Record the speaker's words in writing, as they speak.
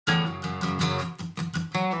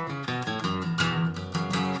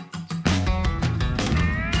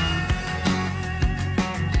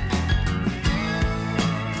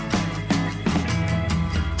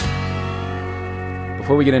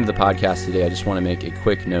Before we get into the podcast today, I just want to make a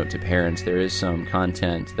quick note to parents. There is some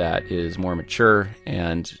content that is more mature,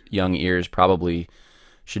 and young ears probably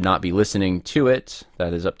should not be listening to it.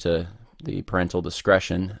 That is up to the parental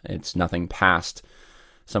discretion. It's nothing past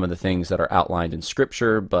some of the things that are outlined in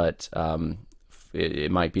Scripture, but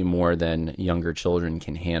it might be more than younger children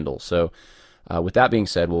can handle. So with that being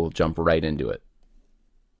said, we'll jump right into it.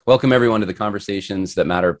 Welcome, everyone, to the Conversations That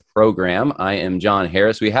Matter program. I am John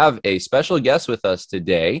Harris. We have a special guest with us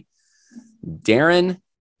today, Darren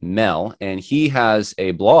Mell, and he has a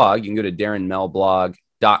blog. You can go to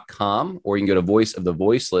darrenmellblog.com, or you can go to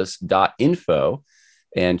voiceofthevoiceless.info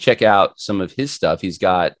and check out some of his stuff. He's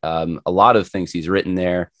got a lot of things he's written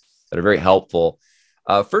there that are very helpful.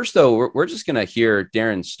 First, though, we're just going to hear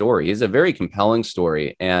Darren's story. It's a very compelling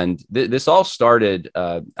story. And this all started,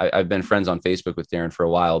 I've been friends on Facebook with Darren for a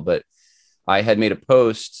while, but I had made a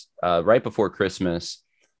post right before Christmas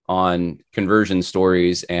on conversion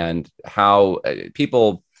stories and how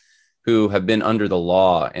people who have been under the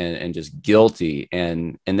law and just guilty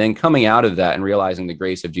and then coming out of that and realizing the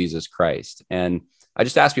grace of Jesus Christ. And I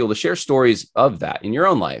just ask people to share stories of that in your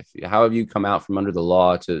own life. How have you come out from under the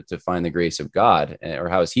law to find the grace of God? Or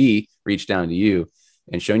how has he reached down to you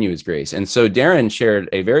and shown you his grace? And so Darren shared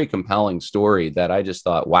a very compelling story that I just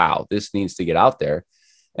thought, wow, this needs to get out there.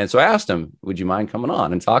 And so I asked him, would you mind coming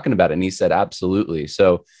on and talking about it? And he said, absolutely.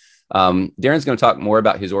 So Darren's going to talk more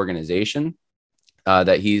about his organization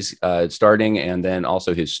that he's starting, and then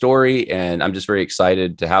also his story. And I'm just very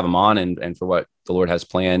excited to have him on and for what the Lord has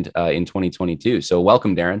planned in 2022. So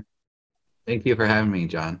welcome, Darren. Thank you for having me,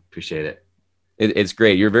 John. Appreciate it. It's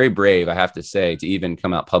great. You're very brave, I have to say, to even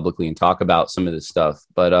come out publicly and talk about some of this stuff.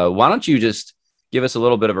 But why don't you just give us a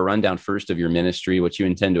little bit of a rundown first of your ministry, what you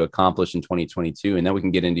intend to accomplish in 2022, and then we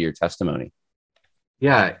can get into your testimony.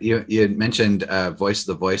 Yeah, you had mentioned Voice of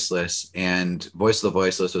the Voiceless, and Voice of the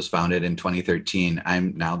Voiceless was founded in 2013.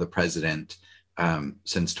 I'm now the president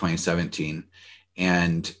since 2017,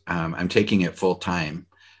 and I'm taking it full time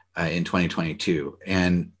in 2022.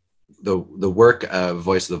 And the work of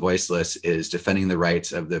Voice of the Voiceless is defending the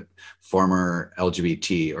rights of the former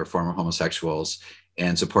LGBT or former homosexuals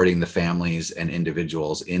and supporting the families and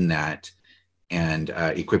individuals in that, and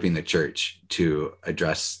equipping the church to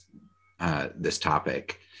address this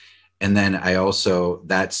topic. And then I also,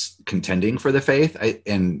 that's contending for the faith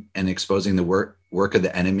and exposing the work of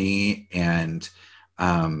the enemy and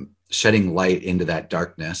shedding light into that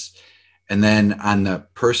darkness. And then on the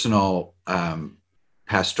personal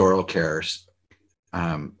pastoral cares,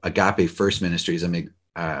 Agape First Ministries, I'm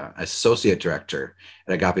associate director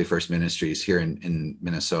at Agape First Ministries here in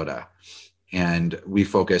Minnesota. And we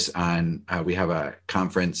focus on, we have a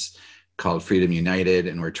conference called Freedom United,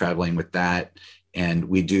 and we're traveling with that. And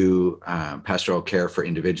we do pastoral care for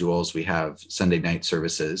individuals. We have Sunday night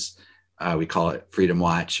services. We call it Freedom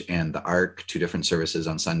Watch and the Ark, 2 different services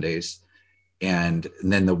on Sundays. And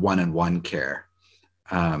then the one-on-one care,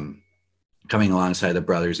 coming alongside the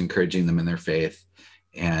brothers, encouraging them in their faith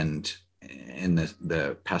and in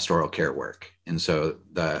the pastoral care work. And so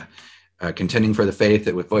the contending for the faith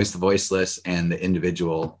with Voice the Voiceless and the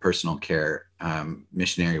individual personal care,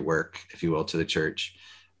 missionary work, if you will, to the church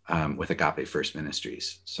with Agape First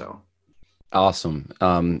Ministries. So awesome.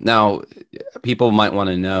 Now, people might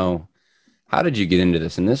want to know, how did you get into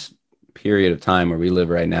this in this period of time where we live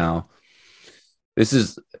right now? This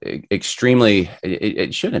is extremely,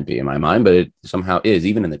 it shouldn't be in my mind, but it somehow is,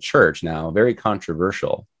 even in the church now, very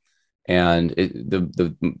controversial. And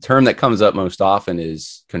the term that comes up most often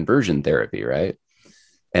is conversion therapy, right?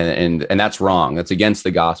 And that's wrong. That's against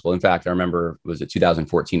the gospel. In fact, I remember, was it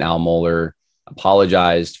 2014, Al Mohler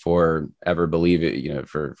apologized for ever believing,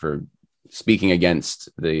 for speaking against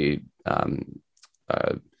the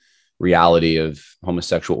reality of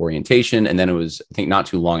homosexual orientation. And then it was, I think, not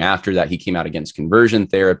too long after that, he came out against conversion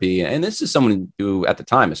therapy. And this is someone who, at the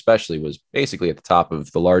time especially, was basically at the top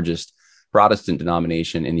of the largest Protestant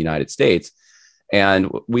denomination in the United States. And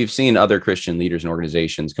we've seen other Christian leaders and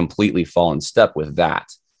organizations completely fall in step with that.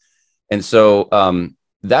 And so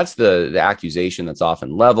that's the accusation that's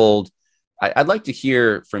often leveled. I'd like to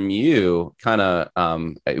hear from you kind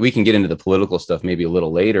of, we can get into the political stuff maybe a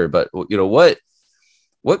little later, but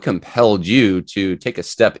what compelled you to take a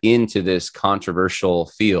step into this controversial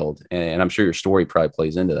field? And I'm sure your story probably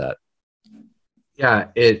plays into that. Yeah,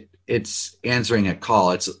 it's answering a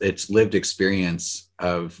call. It's lived experience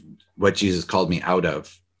of what Jesus called me out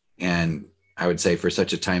of. And I would say for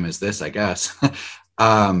such a time as this, I guess,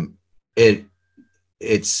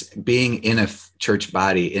 it's being in a church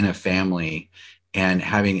body, in a family, and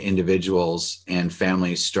having individuals and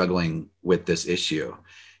families struggling with this issue.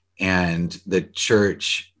 And the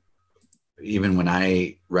church, even when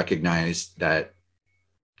I recognized that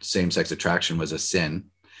same-sex attraction was a sin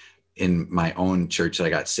in my own church that I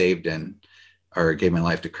got saved in or gave my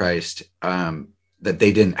life to Christ, that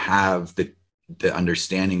they didn't have the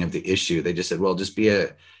understanding of the issue. They just said, well, just be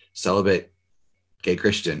a celibate gay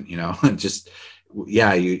Christian, just,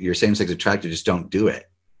 yeah, you're same-sex attracted, just don't do it.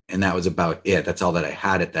 And that was about it. That's all that I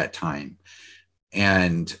had at that time.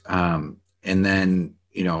 And then,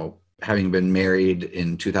 having been married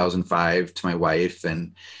in 2005 to my wife,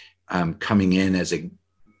 and coming in as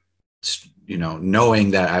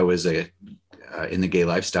knowing that I was in the gay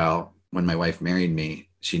lifestyle when my wife married me,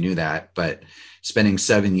 she knew that, but spending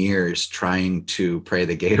 7 years trying to pray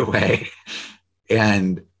the gate away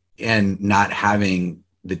and not having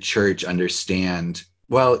the church understand,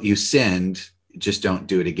 well, you sinned, just don't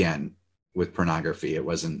do it again with pornography. I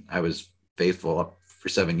was faithful for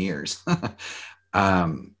 7 years.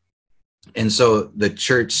 And so the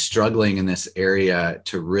church struggling in this area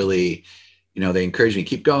to really, they encouraged me,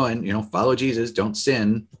 keep going, follow Jesus, don't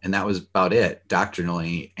sin. And that was about it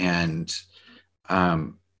doctrinally. And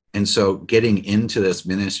so getting into this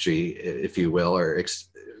ministry, if you will, or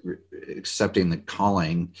accepting the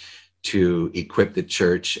calling to equip the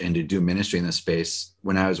church and to do ministry in this space,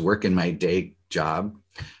 when I was working my day job,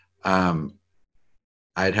 I'd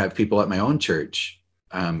have people at my own church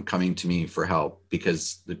coming to me for help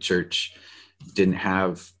because the church didn't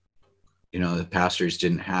have, the pastors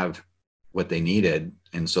didn't have what they needed.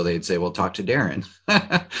 And so they'd say, well, talk to Darren.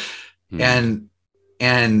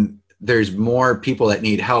 And there's more people that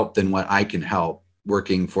need help than what I can help,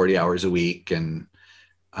 working 40 hours a week. And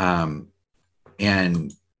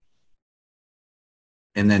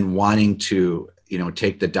then wanting to,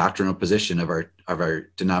 take the doctrinal position of our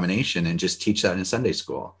denomination and just teach that in Sunday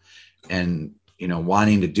school, and,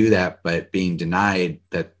 wanting to do that, but being denied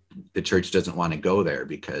that the church doesn't want to go there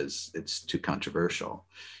because it's too controversial,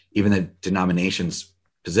 even the denomination's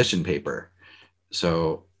position paper.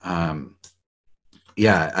 So, I'm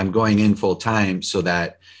going in full time so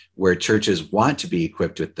that where churches want to be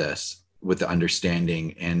equipped with this, with the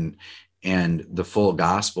understanding and the full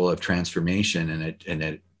gospel of transformation and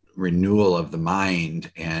a renewal of the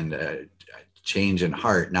mind and a change in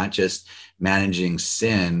heart, not just managing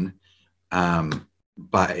sin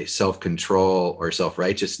by self-control or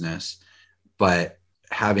self-righteousness, but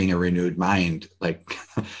having a renewed mind. Like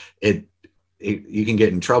you can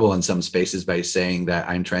get in trouble in some spaces by saying that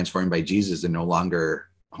I'm transformed by Jesus and no longer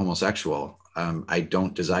homosexual. I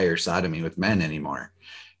don't desire sodomy with men anymore.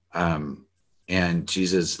 And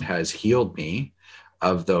Jesus has healed me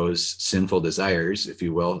of those sinful desires, if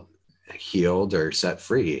you will, healed or set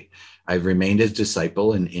free. I've remained his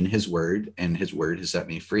disciple and in his word, and his word has set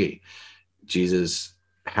me free. Jesus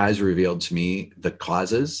has revealed to me the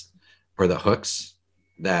causes or the hooks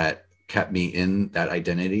that kept me in that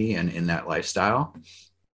identity and in that lifestyle.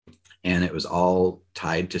 And it was all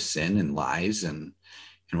tied to sin and lies and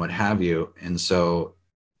what have you. And so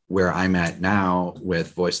where I'm at now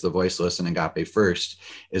with Voice of the Voiceless and Agape First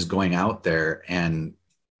is going out there, and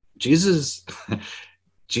Jesus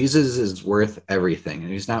is worth everything.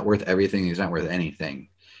 And he's not worth everything. He's not worth anything.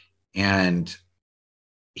 And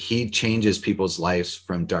he changes people's lives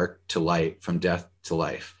from dark to light, from death to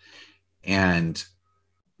life. And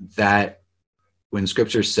that when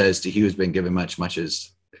scripture says to he who's been given much, much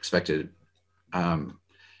is expected, I've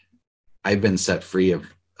been set free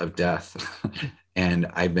of death and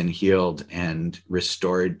I've been healed and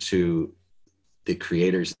restored to the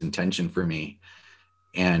Creator's intention for me.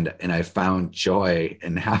 And I found joy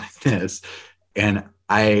and happiness. And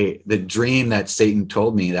the dream that Satan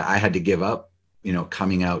told me that I had to give up,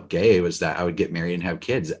 coming out gay, was that I would get married and have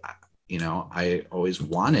kids. I always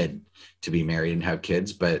wanted to be married and have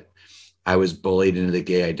kids, but I was bullied into the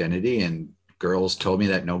gay identity, and girls told me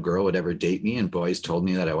that no girl would ever date me, and boys told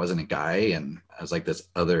me that I wasn't a guy. And I was like this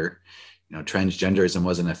other, transgenderism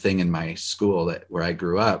wasn't a thing in my school where I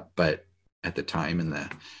grew up, but at the time in the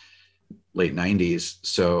late 90s.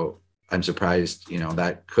 So I'm surprised,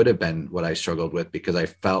 that could have been what I struggled with, because I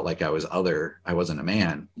felt like I was other. I wasn't a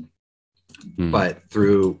man. But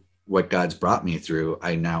through what God's brought me through,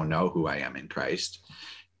 I now know who I am in Christ,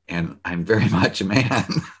 and I'm very much a man.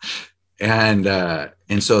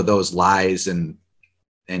 And so those lies and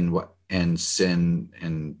sin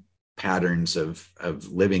and patterns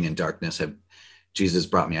of living in darkness Jesus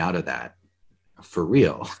brought me out of that for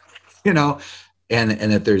real, and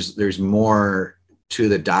that there's more to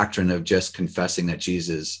the doctrine of just confessing that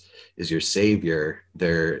Jesus is your savior.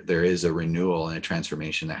 There is a renewal and a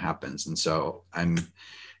transformation that happens. And so I'm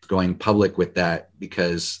going public with that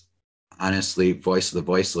because honestly, voice of the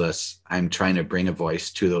voiceless, I'm trying to bring a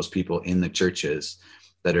voice to those people in the churches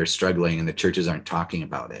that are struggling, and the churches aren't talking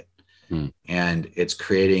about it. And it's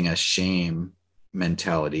creating a shame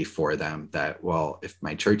mentality for them that, well, if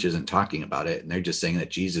my church isn't talking about it and they're just saying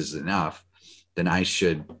that Jesus is enough, then I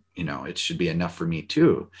should, it should be enough for me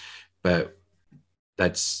too. But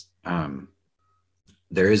that's,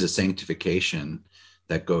 there is a sanctification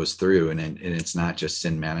that goes through, and it's not just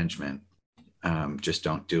sin management. Just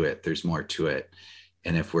don't do it. There's more to it.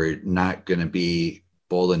 And if we're not going to be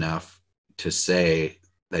bold enough to say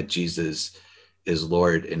that Jesus is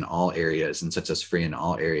Lord in all areas and sets us free in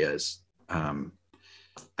all areas, I'm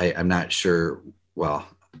not sure. Well,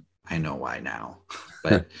 I know why now,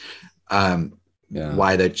 but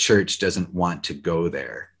why the church doesn't want to go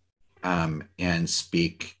there and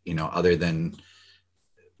speak, other than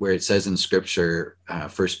where it says in Scripture, 1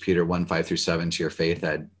 Peter 1:5-7, to your faith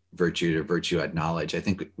add virtue, to virtue add knowledge. I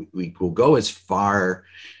think we will go as far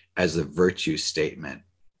as the virtue statement,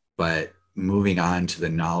 but moving on to the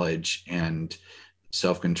knowledge and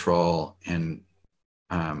self-control and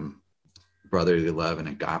brotherly love and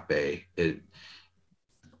agape,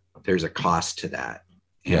 there's a cost to that.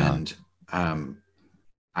 And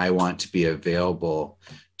I want to be available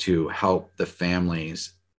to help the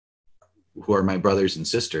families who are my brothers and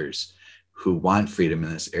sisters who want freedom in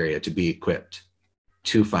this area to be equipped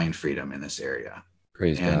to find freedom in this area.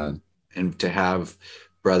 Praise God. And to have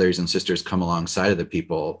brothers and sisters come alongside of the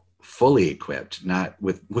people fully equipped, not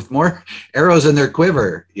with more arrows in their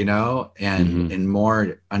quiver, and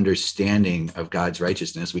more understanding of God's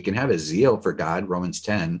righteousness. We can have a zeal for God, Romans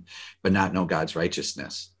 10, but not know God's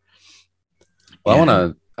righteousness. Well,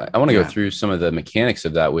 I want to go through some of the mechanics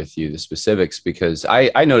of that with you, the specifics, because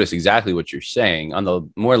I notice exactly what you're saying. On the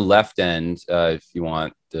more left end, if you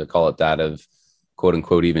want to call it that, of quote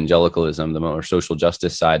unquote evangelicalism, the more social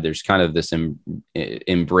justice side, there's kind of this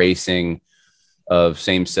embracing of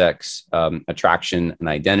same-sex attraction and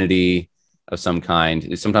identity of some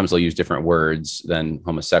kind. Sometimes they'll use different words than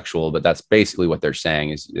homosexual, but that's basically what they're saying,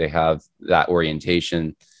 is they have that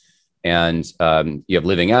orientation. And you have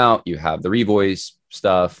living out, you have the revoice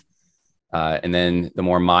stuff, and then the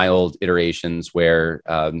more mild iterations where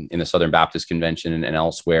in the Southern Baptist Convention and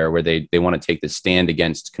elsewhere, where they want to take the stand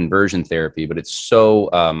against conversion therapy, but it's so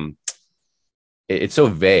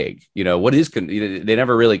vague. What is they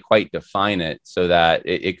never really quite define it, so that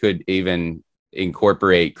it could even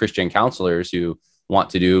incorporate Christian counselors who want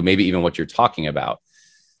to do maybe even what you're talking about.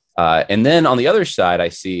 And then on the other side, I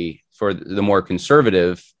see for the more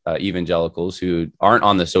conservative evangelicals who aren't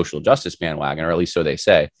on the social justice bandwagon, or at least so they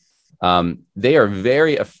say, they are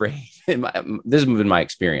very afraid. This has been my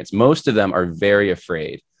experience. Most of them are very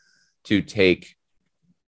afraid to take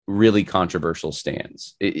really controversial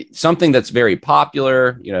stands. Something that's very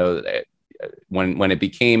popular, when it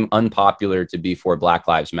became unpopular to be for Black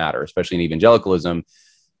Lives Matter, especially in evangelicalism,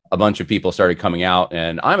 a bunch of people started coming out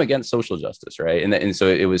and I'm against social justice, right? And so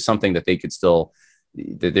it was something that they could still,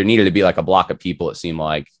 there needed to be like a block of people, it seemed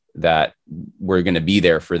like, that were going to be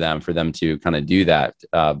there for them to kind of do that.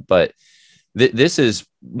 But this is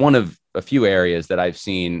one of a few areas that I've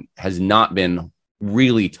seen has not been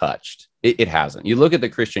really touched. It hasn't. You look at the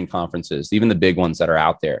Christian conferences, even the big ones that are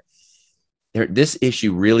out there, this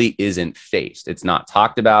issue really isn't faced. It's not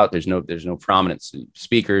talked about. There's no prominent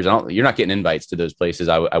speakers. You're not getting invites to those places.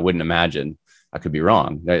 I wouldn't imagine. I could be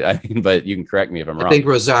wrong, but you can correct me if I'm wrong. I think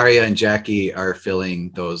Rosaria and Jackie are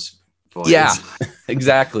filling those voids. Yeah,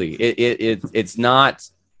 exactly. It's not.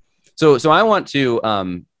 So I want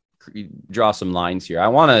to draw some lines here. I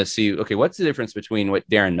want to see, okay, what's the difference between what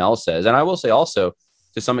Darren Mell says, and I will say also,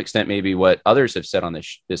 to some extent, maybe what others have said on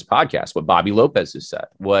this podcast, what Bobby Lopez has said,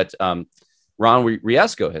 what Ron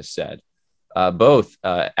Riesco has said, both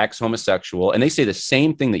ex-homosexual, and they say the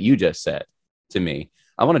same thing that you just said to me.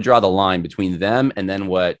 I want to draw the line between them and then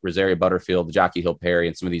what Rosaria Butterfield, Jackie Hill Perry,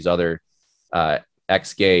 and some of these other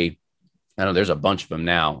ex-gay, I know there's a bunch of them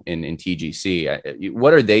now in TGC.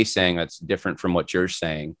 What are they saying that's different from what you're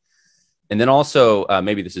saying? And then also,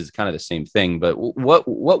 maybe this is kind of the same thing, but what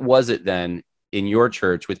was it then in your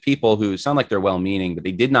church with people who sound like they're well-meaning, but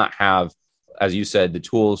they did not have, as you said, the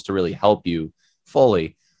tools to really help you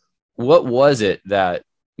fully? What was it that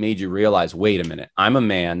made you realize, wait a minute, I'm a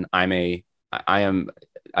man, I'm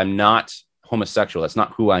not homosexual. That's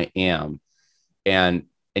not who I am. And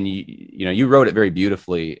you wrote it very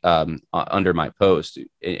beautifully under my post,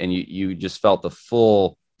 and you just felt the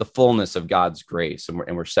fullness of God's grace, and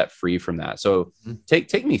we're set free from that. So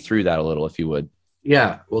take me through that a little, if you would.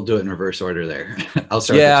 Yeah, we'll do it in reverse order there. I'll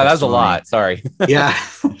start. Yeah, that's a lot. Sorry. Yeah.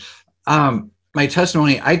 my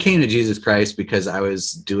testimony, I came to Jesus Christ because I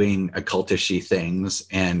was doing occultish things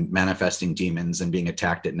and manifesting demons and being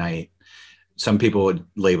attacked at night. Some people would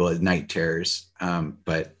label it night terrors,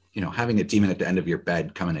 but having a demon at the end of your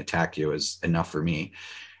bed come and attack you is enough for me.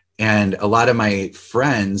 And a lot of my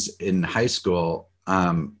friends in high school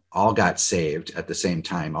all got saved at the same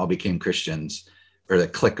time, all became Christians, or the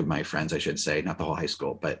clique of my friends, I should say, not the whole high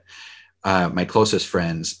school, but my closest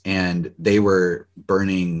friends, and they were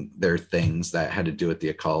burning their things that had to do with the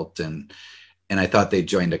occult. And I thought they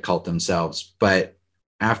joined a cult themselves. But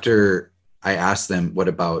after I asked them, what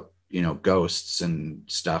about, ghosts and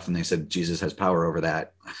stuff? And they said, Jesus has power over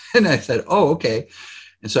that. And I said, oh, okay.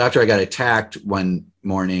 And so after I got attacked one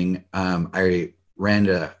morning, I ran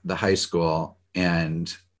to the high school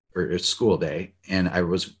or school day, and I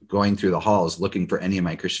was going through the halls looking for any of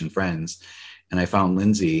my Christian friends. And I found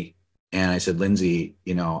Lindsay, and I said, Lindsay,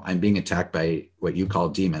 I'm being attacked by what you call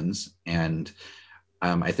demons, and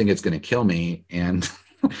I think it's going to kill me, and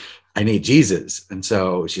I need Jesus. And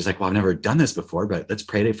so she's like, well, I've never done this before, but let's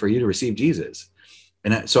pray for you to receive Jesus.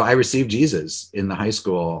 And so I received Jesus in the high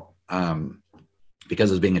school because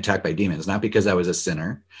I was being attacked by demons, not because I was a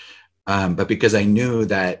sinner, but because I knew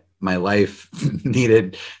that my life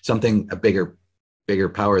needed a bigger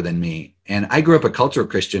power than me. And I grew up a cultural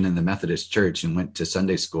Christian in the Methodist Church and went to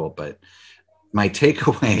Sunday school. But my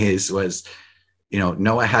takeaways was,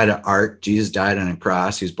 Noah had an ark, Jesus died on a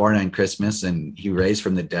cross, he was born on Christmas, and he raised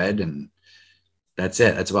from the dead. And that's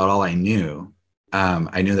it. That's about all I knew.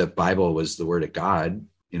 I knew that Bible was the word of God,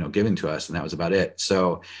 given to us, and that was about it.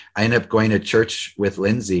 So I ended up going to church with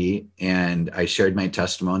Lindsay, and I shared my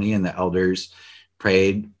testimony, and the elders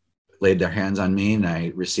prayed, laid their hands on me, and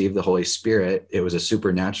I received the Holy Spirit. It was a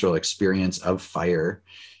supernatural experience of fire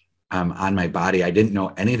on my body. I didn't know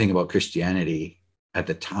anything about Christianity at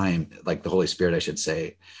the time, like the Holy Spirit, I should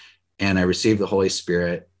say. And I received the Holy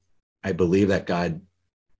Spirit. I believe that God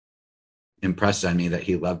impressed on me that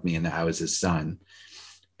he loved me and that I was his son.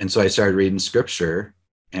 And so I started reading scripture,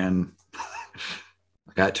 and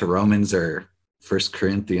I got to Romans or 1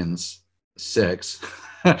 Corinthians 6,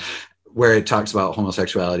 where it talks about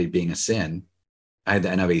homosexuality being a sin. I had the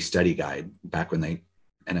NIV study guide back when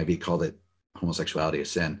NIV called it homosexuality a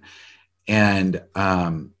sin. And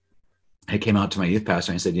I came out to my youth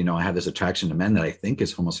pastor and I said, I have this attraction to men that I think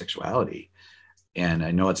is homosexuality. And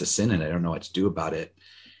I know it's a sin and I don't know what to do about it.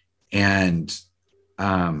 And,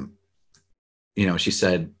 she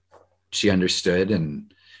said she understood,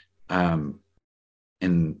 and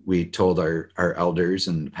we told our elders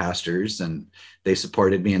and pastors, and they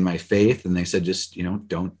supported me in my faith. And they said, just,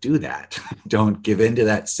 don't do that. Don't give in to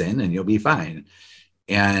that sin and you'll be fine.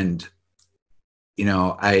 And,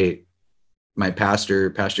 my pastor,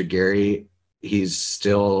 Pastor Gary, he's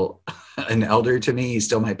still an elder to me. He's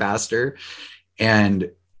still my pastor.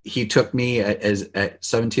 And he took me at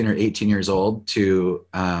 17 or 18 years old to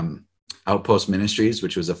Outpost Ministries,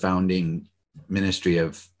 which was a founding ministry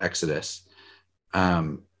of Exodus.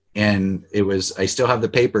 And I still have the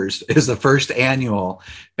papers. It was the first annual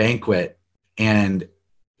banquet. And,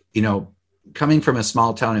 coming from a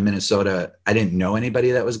small town in Minnesota, I didn't know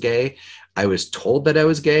anybody that was gay. I was told that I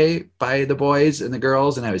was gay by the boys and the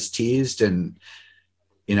girls, and I was teased, and,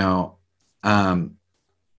 and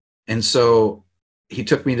so he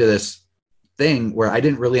took me to this thing where I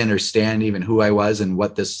didn't really understand even who I was and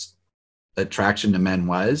what this attraction to men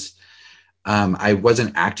was. I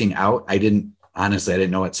wasn't acting out. I didn't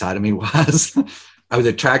know what sodomy was. I was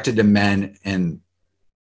attracted to men and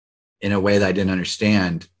in a way that I didn't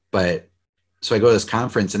understand. But so I go to this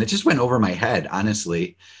conference and it just went over my head,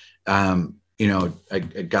 honestly. I remember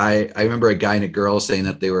a guy and a girl saying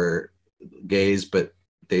that they were gays, but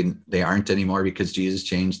they aren't anymore because Jesus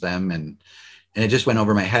changed them. And it just went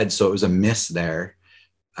over my head. So it was a miss there.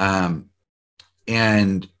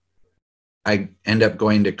 And I end up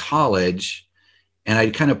going to college, and I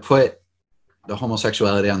kind of put the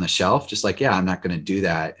homosexuality on the shelf, just like, yeah, I'm not going to do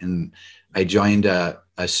that. And I joined a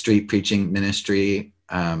street preaching ministry,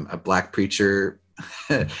 a Black preacher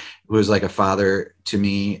who was like a father to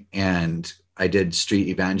me. And I did street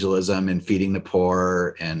evangelism and feeding the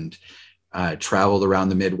poor, and traveled around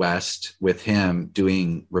the Midwest with him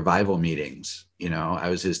doing revival meetings. I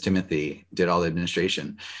was his Timothy, did all the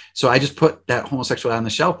administration. So I just put that homosexuality on the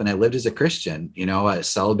shelf, and I lived as a Christian, a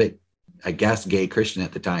celibate, I guess, gay Christian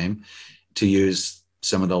at the time, to use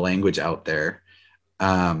some of the language out there.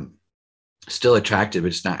 Still attracted,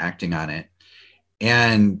 but just not acting on it.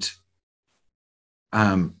 And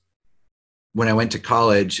when I went to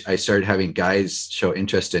college, I started having guys show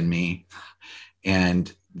interest in me,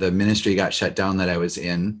 and the ministry got shut down that I was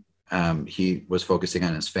in. He was focusing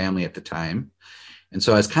on his family at the time. And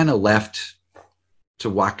so I was kind of left to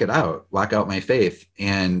walk out my faith,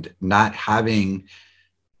 and not having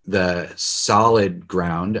the solid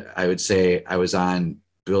ground. I would say I was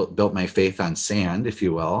built my faith on sand, if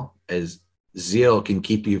you will, as zeal can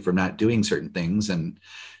keep you from not doing certain things, and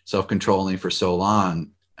self-control only for so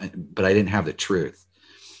long, but I didn't have the truth.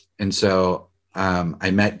 And so I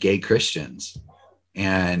met gay Christians,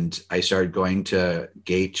 and I started going to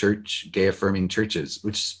gay affirming churches,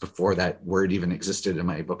 which is before that word even existed in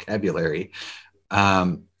my vocabulary.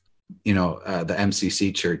 The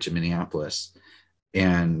MCC church in Minneapolis,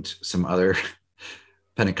 and some other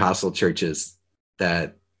Pentecostal churches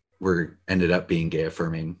that ended up being gay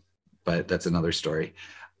affirming, but that's another story.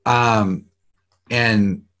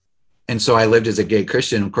 And so I lived as a gay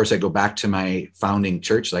Christian. Of course, I go back to my founding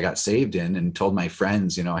church that I got saved in, and told my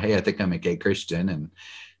friends, hey, I think I'm a gay Christian. And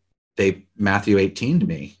they Matthew 18 to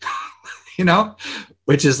me,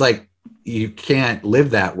 which is like, you can't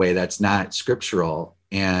live that way. That's not scriptural.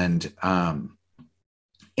 And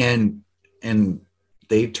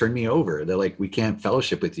they turned me over. They're like, we can't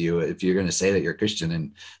fellowship with you if you're going to say that you're a Christian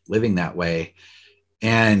and living that way.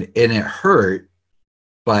 And it hurt,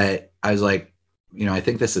 but I was like, I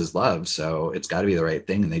think this is love, so it's got to be the right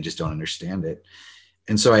thing. And they just don't understand it.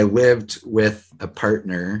 And so I lived with a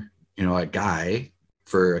partner, a guy,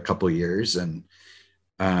 for a couple of years, and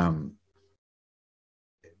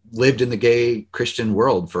lived in the gay Christian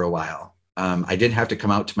world for a while. I didn't have to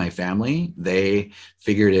come out to my family. They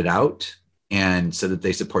figured it out and said that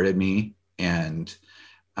they supported me and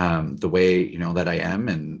the way, that I am.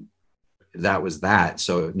 And that was that.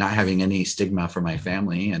 So not having any stigma for my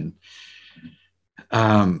family. And,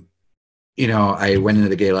 I went into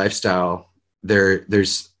the gay lifestyle.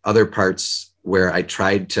 There's other parts where I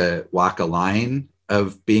tried to walk a line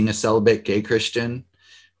of being a celibate gay Christian,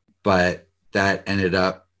 but that ended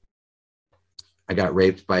up, I got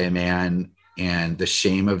raped by a man, and the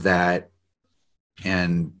shame of that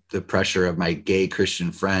and the pressure of my gay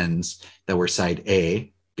Christian friends that were side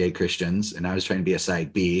A, gay Christians, and I was trying to be a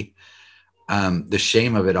side B, the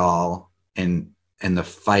shame of it all, and the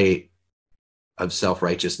fight of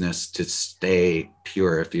self-righteousness to stay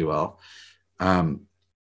pure, if you will. I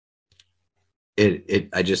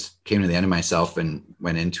just came to the end of myself and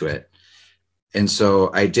went into it. And so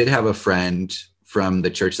I did have a friend from the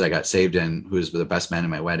church that I got saved in, who was the best man in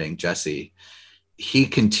my wedding, Jesse. He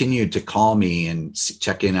continued to call me and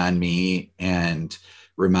check in on me and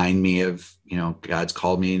remind me of, God's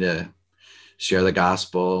called me to share the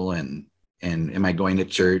gospel, and am I going to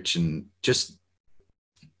church, and just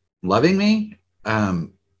loving me.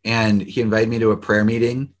 And he invited me to a prayer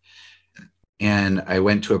meeting, and I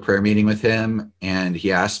went to a prayer meeting with him, and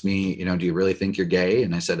he asked me, do you really think you're gay?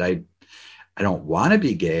 And I said, I don't want to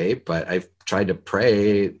be gay, but I've tried to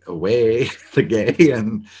pray away the gay,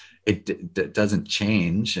 and it doesn't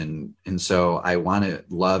change. And so I want to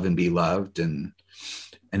love and be loved. And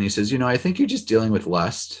he says, I think you're just dealing with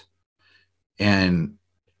lust. And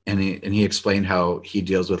he explained how he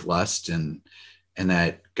deals with lust, and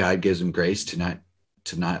that God gives him grace to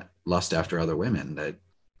not lust after other women, that,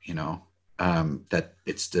 that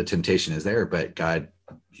it's, the temptation is there, but God,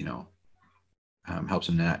 helps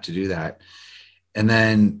him not to do that. And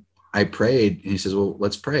then I prayed, and he says, well,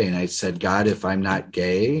 let's pray. And I said, God, if I'm not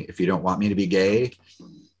gay, if you don't want me to be gay,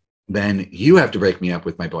 then you have to break me up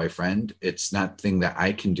with my boyfriend. It's not a thing that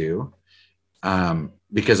I can do.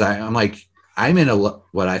 Because I'm like, I'm in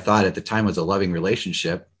what I thought at the time was a loving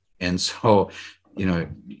relationship. And so,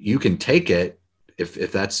 you can take it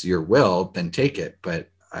if that's your will, then take it, but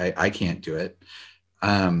I can't do it.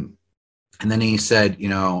 And then he said,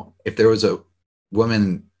 if there was a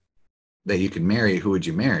woman that you could marry, who would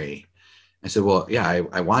you marry? I said, well, yeah,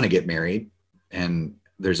 I want to get married. And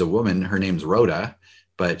there's a woman, her name's Rhoda,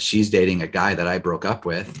 but she's dating a guy that I broke up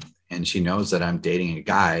with, and she knows that I'm dating a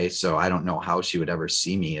guy. So I don't know how she would ever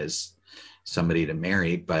see me as somebody to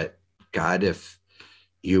marry, but God, if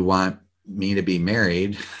you want me to be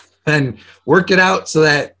married, then work it out so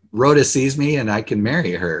that Rhoda sees me and I can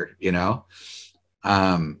marry her,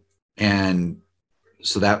 and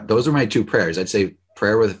so those are my two prayers. I'd say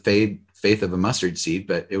prayer with faith of a mustard seed,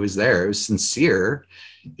 but it was there. It was sincere.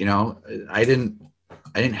 I didn't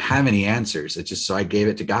have any answers. It's just, so I gave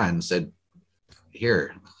it to God and said,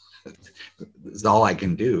 here, this is all I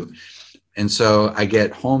can do. And so I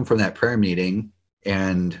get home from that prayer meeting,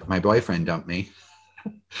 and my boyfriend dumped me.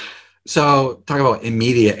 So talk about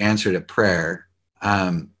immediate answer to prayer.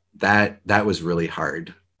 That was really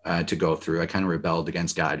hard to go through. I kind of rebelled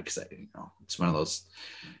against God because it's one of those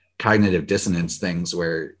cognitive dissonance things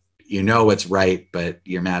where you know what's right, but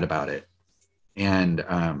you're mad about it. And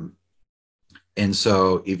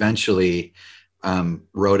so eventually,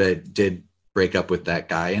 Rhoda did break up with that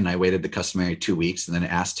guy, and I waited the customary 2 weeks and then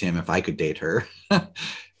asked him if I could date her.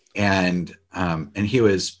 And he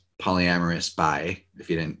was polyamorous bi, if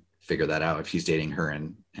you didn't figure that out, if he's dating her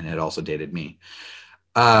and had also dated me.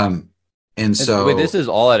 And so wait, this is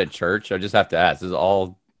all at a church? I just have to ask, this is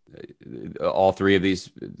all three of these,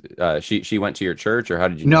 she went to your church, or how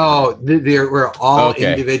did you meet her? No, we're all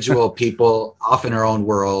Okay. individual people off in our own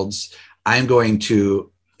worlds. I'm going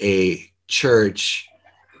to a church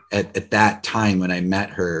at that time when I met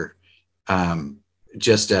her,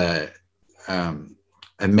 just a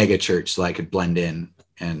mega church, so I could blend in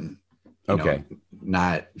and Okay.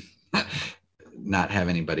 not have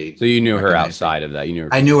anybody. So you knew her recognize me. outside of that. You knew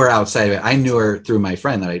her. I knew her outside of it. I knew her through my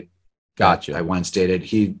friend that Gotcha. I once dated.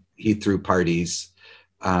 He threw parties,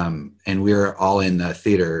 and we were all in the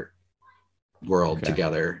theater world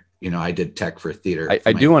together. I did tech for theater.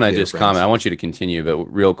 I do want to just comment. I want you to continue, but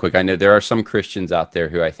real quick, I know there are some Christians out there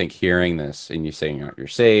who I think hearing this and you saying you're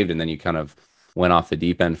saved, and then you kind of went off the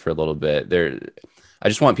deep end for a little bit. I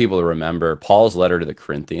just want people to remember Paul's letter to the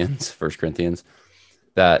Corinthians, 1 Corinthians,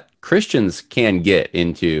 that Christians can get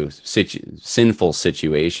into sinful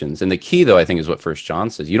situations. And the key, though, I think, is what 1 John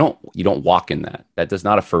says. You don't walk in that. That is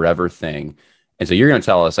not a forever thing. And so you're going to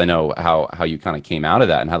tell us, I know, how you kind of came out of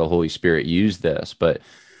that and how the Holy Spirit used this. But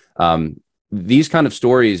these kind of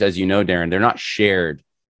stories, as you know, Darren, they're not shared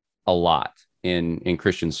a lot in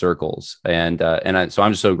Christian circles. So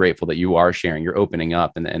I'm just so grateful that you are sharing, you're opening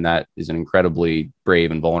up, and that is an incredibly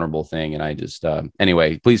brave and vulnerable thing. And I just,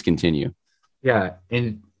 anyway, please continue. Yeah.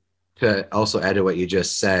 And to also add to what you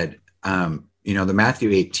just said, the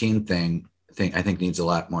Matthew 18 thing I think needs a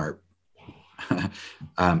lot more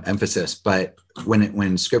emphasis. But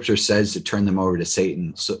when scripture says to turn them over to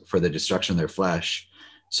Satan for the destruction of their flesh,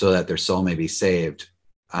 so that their soul may be saved,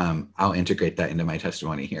 I'll integrate that into my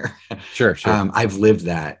testimony here. Sure. I've lived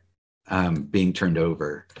that, being turned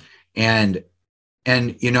over. And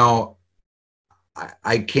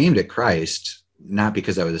I came to Christ not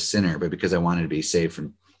because I was a sinner, but because I wanted to be saved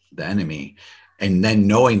from the enemy. And then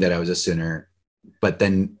knowing that I was a sinner, but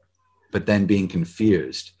then being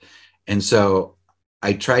confused. And so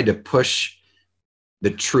I tried to push the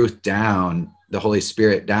truth down, the Holy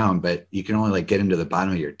Spirit down, but you can only get into the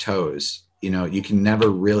bottom of your toes. You can never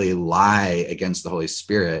really lie against the Holy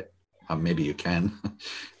Spirit. Maybe you can.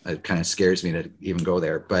 It kind of scares me to even go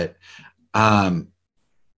there. But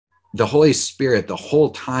the Holy Spirit, the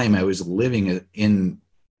whole time I was living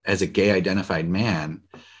as a gay identified man,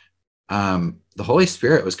 the Holy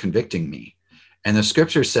Spirit was convicting me. And the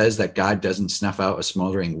scripture says that God doesn't snuff out a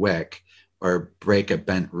smoldering wick or break a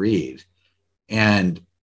bent reed. And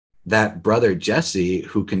that brother Jesse,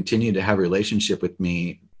 who continued to have a relationship with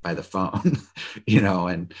me by the phone,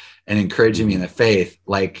 and encouraging me in the faith,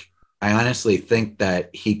 I honestly think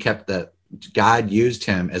that God used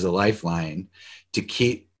him as a lifeline to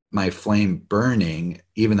keep my flame burning,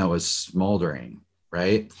 even though it was smoldering,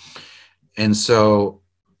 right? And so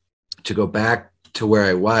to go back to where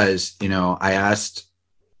I was, I asked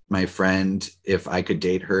my friend if I could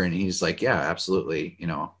date her, and he's like, yeah, absolutely,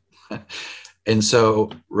 And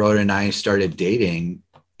so Rhoda and I started dating,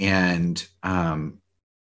 and on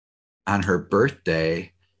her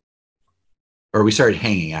birthday, or we started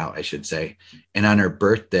hanging out, I should say. And on her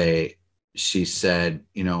birthday, she said,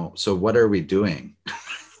 so what are we doing?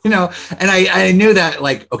 And I knew that,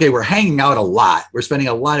 okay, we're hanging out a lot. We're spending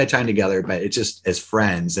a lot of time together, but it's just as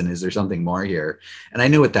friends. And is there something more here? And I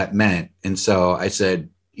knew what that meant. And so I said,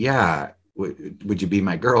 yeah, would you be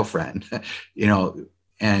my girlfriend?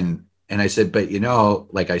 And I said, but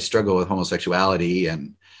I struggle with homosexuality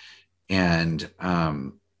and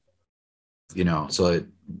so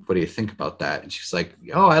what do you think about that? And she's like,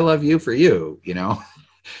 oh, I love you for you.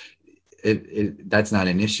 That's not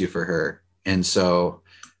an issue for her. And so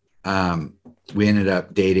we ended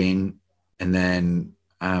up dating, and then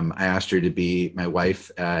I asked her to be my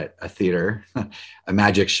wife at a theater, a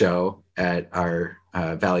magic show at our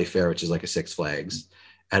Valley Fair, which is like a Six Flags,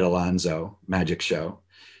 at Alonzo magic show.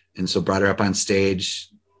 And so brought her up on stage,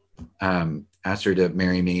 asked her to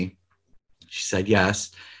marry me. She said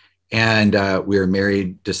yes. And we were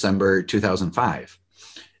married December 2005.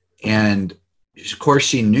 And of course,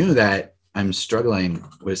 she knew that I'm struggling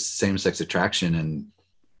with same-sex attraction,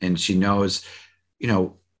 and she knows,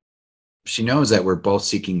 she knows that we're both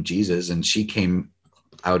seeking Jesus, and she came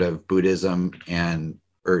out of Buddhism,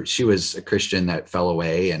 or she was a Christian that fell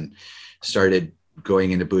away and started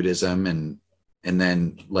going into Buddhism and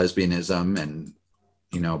then lesbianism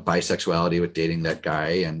bisexuality with dating that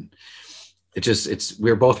guy. And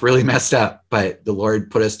we were both really messed up, but the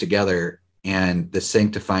Lord put us together, and the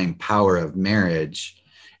sanctifying power of marriage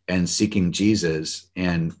and seeking Jesus.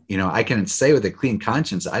 And, I can say with a clean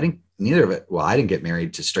conscience, I didn't get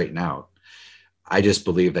married to straighten out. I just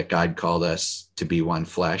believe that God called us to be one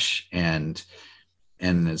flesh. And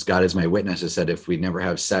as God is my witness, I said, if we never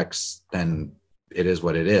have sex, then it is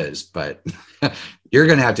what it is. But you're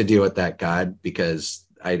going to have to deal with that, God, because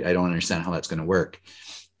I don't understand how that's going to work.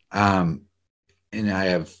 And I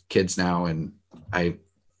have kids now, and I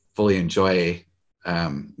fully enjoy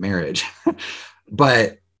marriage.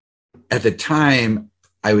 But at the time,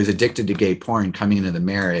 I was addicted to gay porn coming into the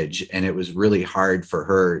marriage, and it was really hard for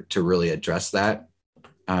her to really address that.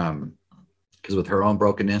 Because with her own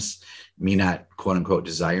brokenness, me not quote unquote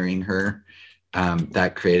desiring her,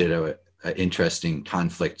 that created an interesting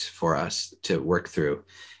conflict for us to work through.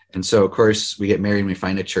 And so, of course, we get married and we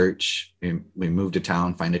find a church. We move to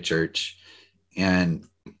town, find a church. And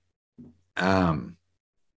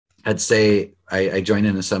I'd say I joined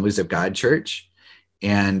an Assemblies of God church,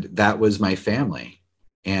 and that was my family.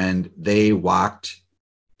 And they walked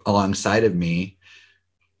alongside of me,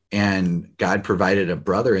 and God provided a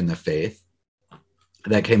brother in the faith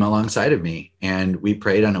that came alongside of me. And we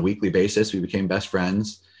prayed on a weekly basis. We became best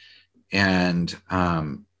friends. And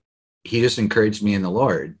he just encouraged me in the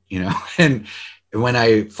Lord, and when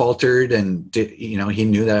I faltered and he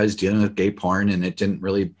knew that I was dealing with gay porn, and it didn't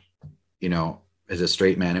really, as a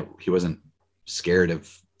straight man, he wasn't scared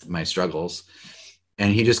of my struggles.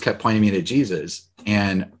 And he just kept pointing me to Jesus.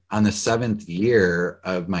 And on the 7th year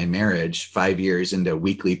of my marriage, 5 years into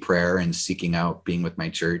weekly prayer and seeking out being with my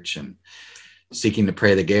church and seeking to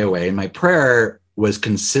pray the gay away, and my prayer was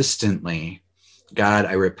consistently, God,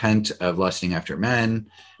 I repent of lusting after men.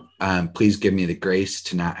 Please give me the grace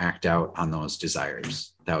to not act out on those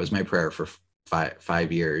desires. That was my prayer for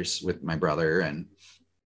five years with my brother. And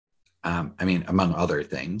among other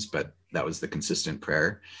things, but that was the consistent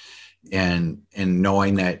prayer. And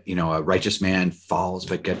knowing that, a righteous man falls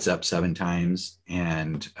but gets up 7 times,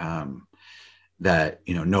 and that,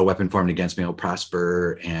 no weapon formed against me will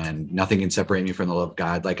prosper, and nothing can separate me from the love of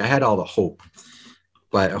God. Like, I had all the hope,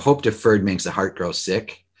 but a hope deferred makes the heart grow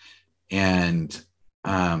sick. And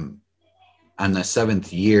on the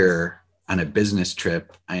 7th year, on a business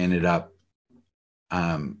trip, I ended up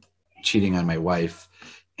cheating on my wife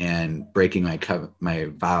and breaking my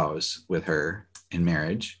vows with her in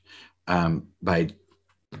marriage by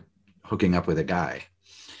hooking up with a guy.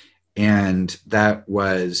 And that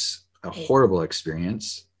was a horrible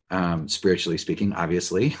experience, spiritually speaking,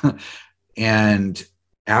 obviously. And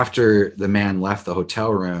after the man left the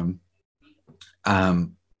hotel room,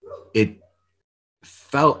 it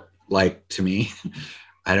felt like, to me,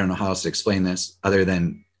 I don't know how else to explain this other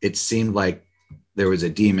than it seemed like there was a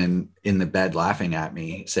demon in the bed laughing at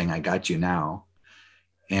me saying, I got you now.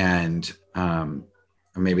 And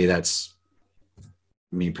or maybe that's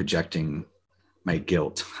me projecting my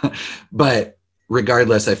guilt. But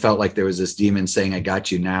regardless, I felt like there was this demon saying, I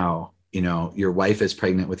got you now. Your wife is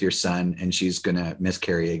pregnant with your son, and she's going to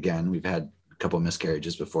miscarry again. We've had a couple of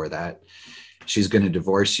miscarriages before that. She's going to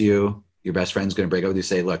divorce you. Your best friend's going to break up with you,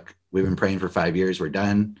 say, look, we've been praying for 5 years. We're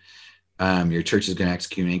done. Your church is going to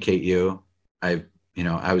excommunicate you. I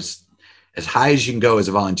was as high as you can go as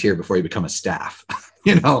a volunteer before you become a staff,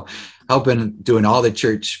 helping, doing all the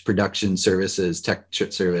church production services, tech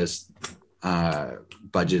service,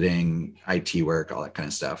 budgeting, IT work, all that kind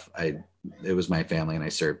of stuff. It was my family, and I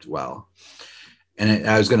served well, and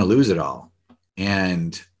I was going to lose it all.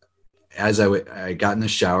 And as I got in the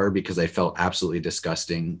shower, because I felt absolutely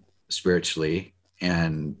disgusting spiritually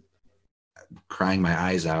and crying my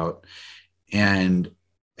eyes out, and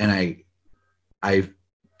I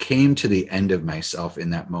came to the end of myself in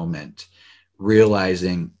that moment,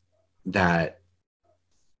 realizing that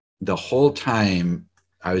the whole time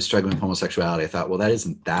I was struggling with homosexuality, I thought, well, that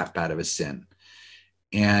isn't that bad of a sin.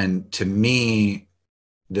 And to me,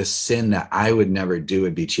 the sin that I would never do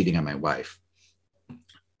would be cheating on my wife.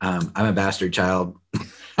 I'm a bastard child.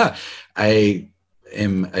 I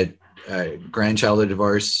am a grandchild of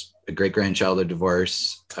divorce, a great grandchild of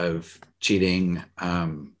divorce, of cheating.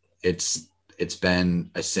 It's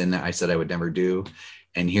been a sin that I said I would never do.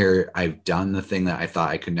 And here I've done the thing that I thought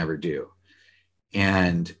I could never do.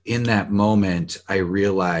 And in that moment, I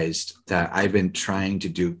realized that I've been trying to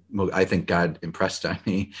do, I think God impressed on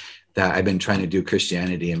me that I've been trying to do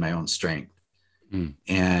Christianity in my own strength.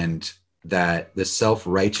 And that the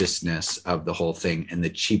self-righteousness of the whole thing and the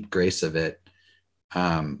cheap grace of it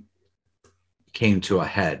came to a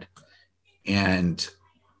head. And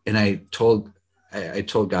I told I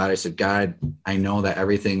told God, I said, God, I know that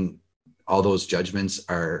everything, all those judgments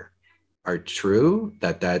are true,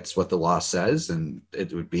 that's what the law says, and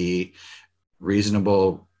it would be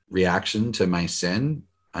reasonable reaction to my sin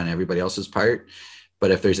on everybody else's part.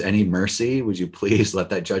 But if there's any mercy, would you please let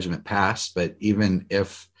that judgment pass? But even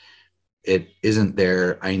if it isn't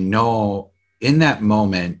there, I know in that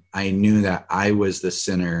moment, I knew that I was the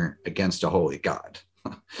sinner against a holy God.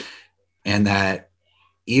 And that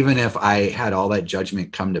even if I had all that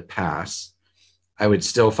judgment come to pass, I would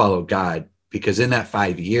still follow God, because in that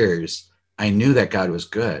 5 years, I knew that God was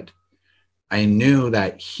good. I knew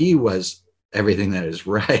that he was everything that is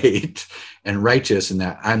right and righteous, and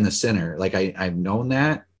that I'm the sinner. Like I've known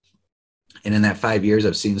that. And in that 5 years,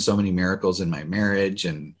 I've seen so many miracles in my marriage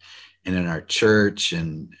and in our church.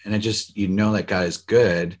 And it just, that God is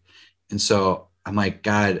good. And so I'm like,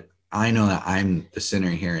 God, I know that I'm the sinner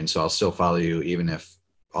here. And so I'll still follow you, even if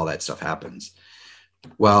all that stuff happens.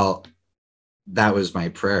 Well, that was my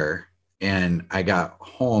prayer. And I got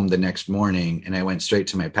home the next morning and I went straight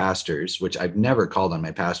to my pastors, which I've never called on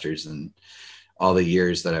my pastors in all the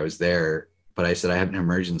years that I was there. But I said, I have an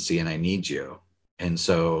emergency and I need you. And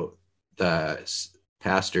so the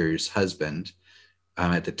pastor's husband,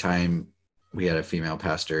 at the time, we had a female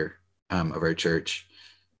pastor of our church,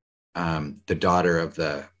 the daughter of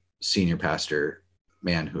the senior pastor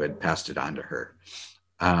man who had passed it on to her.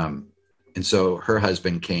 And so her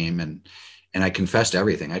husband came and I confessed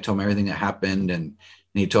everything. I told him everything that happened. And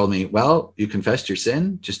he told me, well, you confessed your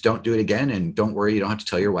sin. Just don't do it again. And don't worry, you don't have to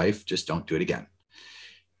tell your wife. Just don't do it again.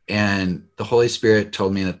 And the Holy Spirit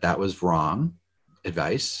told me that was wrong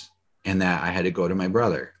advice and that I had to go to my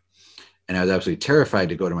brother. And I was absolutely terrified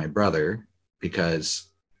to go to my brother because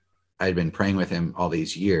I'd been praying with him all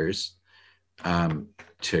these years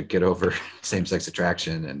to get over same-sex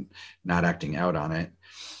attraction and not acting out on it.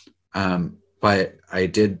 But I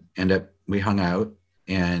did end up, we hung out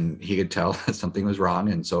and he could tell that something was wrong.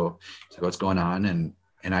 And so what's going on?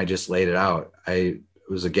 And I just laid it out. I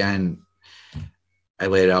laid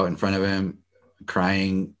it out in front of him,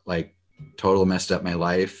 crying, like total messed up my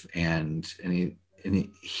life. And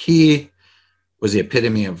he was the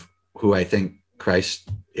epitome of who I think Christ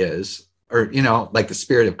is, or, like the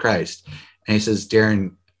Spirit of Christ. And he says,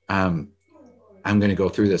 Darren, I'm going to go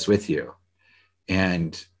through this with you,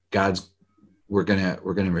 and we're going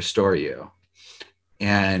to restore you.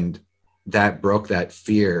 And that broke that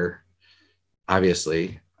fear,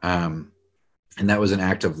 obviously. And that was an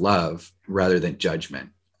act of love rather than judgment.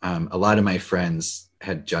 A lot of my friends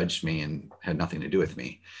had judged me and had nothing to do with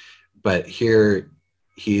me, but here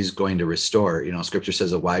he's going to restore. Scripture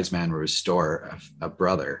says a wise man will restore a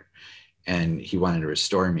brother, and he wanted to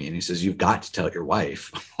restore me. And he says, you've got to tell your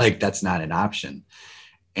wife. Like, that's not an option.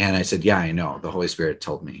 And I said, yeah, I know. The Holy Spirit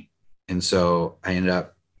told me. And so I ended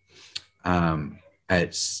up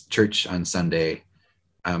at church on Sunday.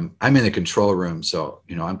 I'm in the control room. So,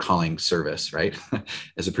 I'm calling service, right?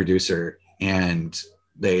 As a producer. And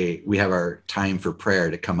we have our time for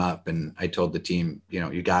prayer to come up. And I told the team,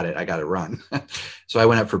 you got it. I got to run. So I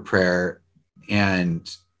went up for prayer and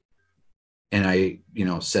I,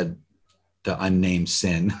 said the unnamed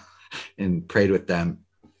sin and prayed with them.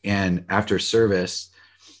 And after service,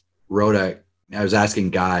 Rhoda, I was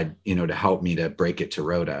asking God, to help me to break it to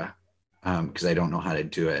Rhoda, because I don't know how to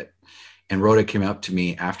do it. And Rhoda came up to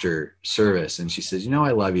me after service and she says,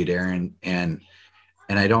 I love you, Darren. And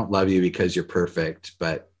I don't love you because you're perfect,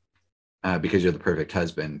 but because you're the perfect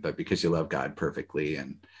husband, but because you love God perfectly.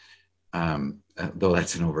 And though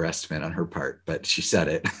that's an overestimate on her part, but she said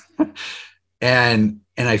it. and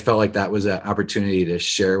I felt like that was an opportunity to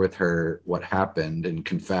share with her what happened and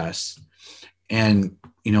confess. And,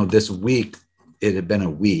 this week, it had been a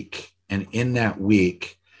week. And in that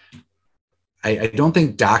week, I don't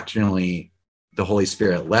think doctrinally the Holy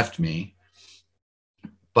Spirit left me,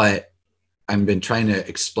 but I've been trying to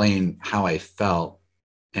explain how I felt,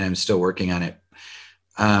 and I'm still working on it.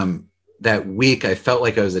 That week, I felt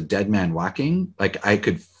like I was a dead man walking. Like I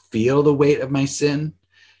could feel the weight of my sin,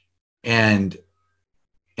 and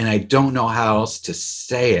I don't know how else to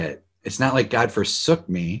say it. It's not like God forsook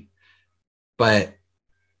me, but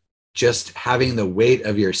just having the weight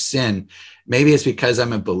of your sin. Maybe it's because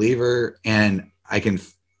I'm a believer and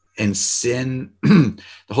and sin, the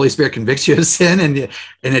Holy Spirit convicts you of sin, and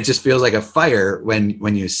it just feels like a fire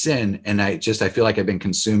when you sin. And I feel like I've been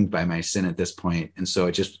consumed by my sin at this point. And so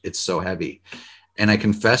it's so heavy. And I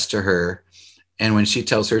confess to her. And when she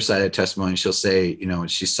tells her side of testimony, she'll say,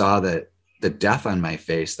 she saw the death on my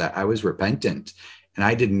face, that I was repentant. And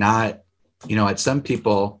I did not, at some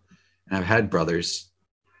people, and I've had brothers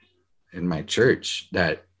in my church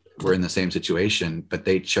that were in the same situation, but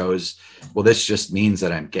they chose, well, this just means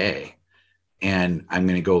that I'm gay and I'm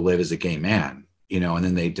going to go live as a gay man, and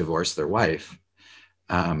then they divorced their wife.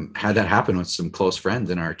 Had that happen with some close friends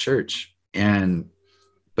in our church.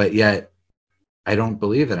 But yet I don't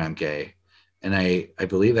believe that I'm gay. And I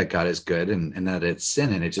believe that God is good and that it's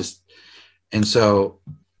sin. And so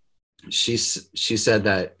she said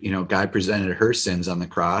that, God presented her sins on the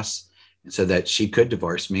cross and said that she could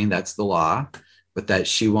divorce me. That's the law, but that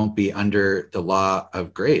she won't be under the law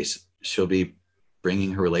of grace. She'll be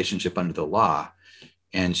bringing her relationship under the law.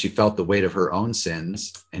 And she felt the weight of her own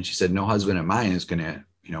sins. And she said, no husband of mine is going to,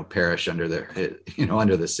 perish under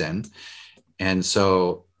under the sin. And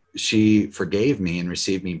so she forgave me and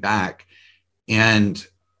received me back. And,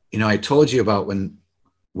 I told you about when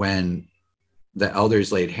the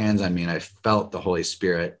elders laid hands on me and I felt the Holy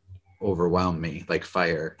Spirit overwhelm me like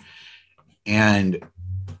fire. And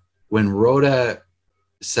when Rhoda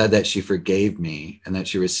said that she forgave me and that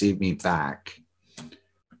she received me back,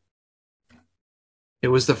 it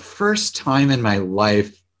was the first time in my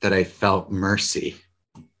life that I felt mercy,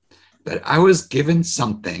 that I was given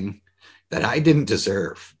something that I didn't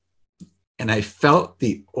deserve. And I felt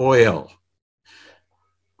the oil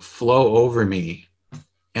flow over me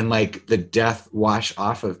and like the death wash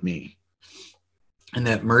off of me, and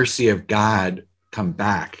that mercy of God come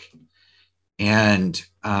back. And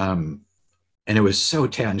it was so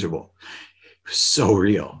tangible, it was so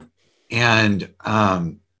real. And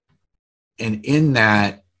in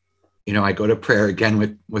that, I go to prayer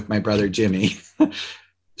again with my brother Jimmy.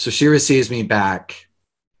 So she receives me back,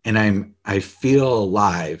 and I feel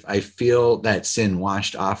alive. I feel that sin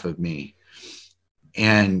washed off of me.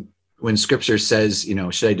 And when scripture says,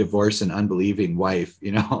 should I divorce an unbelieving wife?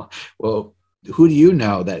 Well, who do you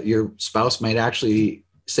know that your spouse might actually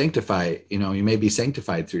sanctify? You may be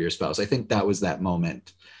sanctified through your spouse. I think that was that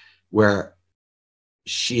moment where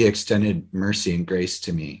she extended mercy and grace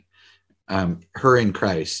to me. Her in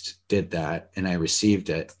Christ did that, and I received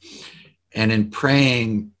it. And in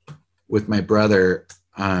praying with my brother,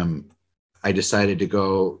 I decided to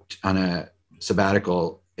go on a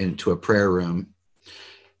sabbatical into a prayer room.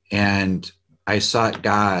 And I sought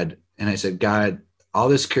God, and I said, God, all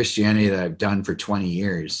this Christianity that I've done for 20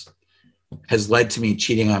 years has led to me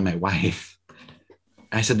cheating on my wife.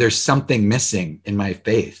 And I said, there's something missing in my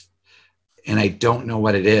faith, and I don't know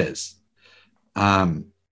what it is.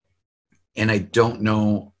 And I don't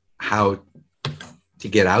know how to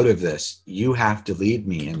get out of this. You have to lead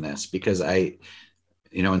me in this, because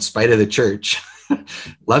in spite of the church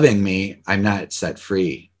loving me, I'm not set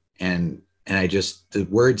free. And the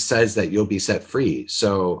word says that you'll be set free.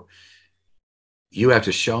 So you have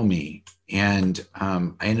to show me. And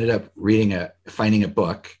I ended up finding a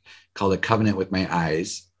book called A Covenant with My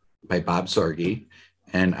Eyes by Bob Sorge.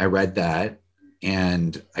 And I read that,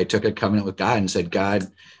 and I took a covenant with God and said,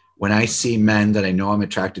 God, when I see men that I know I'm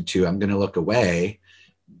attracted to, I'm going to look away,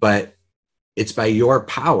 but it's by your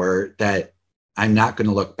power that I'm not going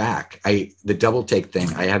to look back. The double take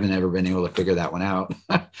thing, I haven't ever been able to figure that one out.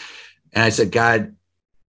 And I said, God,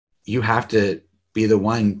 you have to be the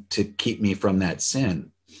one to keep me from that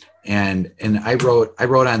sin. And I wrote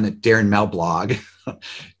on the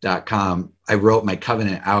DarrenMelblog.com, I wrote my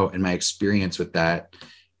covenant out and my experience with that.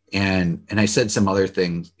 And I said some other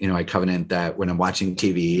things, I covenant that when I'm watching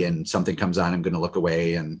TV and something comes on, I'm going to look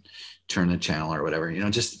away and turn the channel or whatever,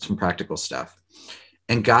 just some practical stuff.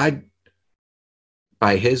 And God,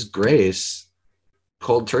 by his grace,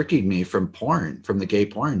 cold turkeyed me from the gay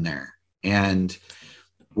porn there. And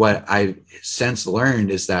what I've since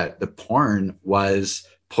learned is that the porn was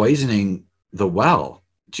poisoning the well.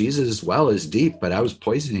 Jesus' well is deep, but I was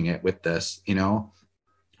poisoning it with this,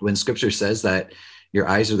 when scripture says that your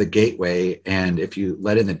eyes are the gateway, and if you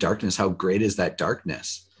let in the darkness, how great is that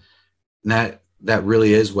darkness? And that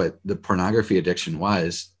really is what the pornography addiction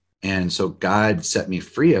was. And so God set me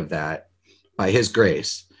free of that by his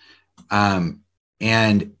grace. And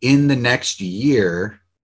in the next year,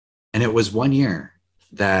 and it was 1 year,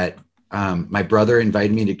 that my brother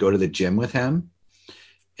invited me to go to the gym with him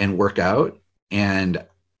and work out. And,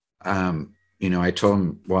 I told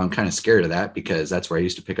him, well, I'm kind of scared of that because that's where I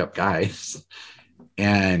used to pick up guys.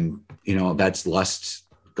 And, that's lust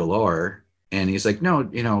galore. And he's like, no,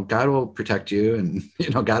 God will protect you, and,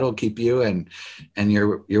 God will keep you, and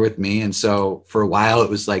you're with me. And so for a while it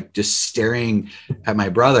was like just staring at my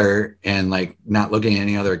brother and like not looking at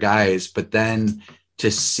any other guys. But then to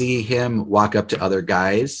see him walk up to other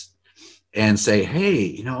guys and say,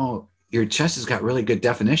 hey, your chest has got really good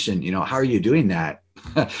definition. How are you doing that?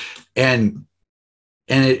 and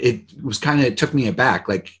And it was kind of, it took me aback.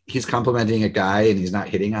 Like, he's complimenting a guy and he's not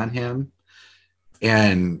hitting on him.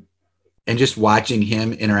 And just watching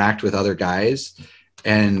him interact with other guys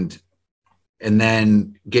and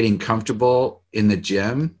then getting comfortable in the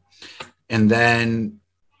gym. And then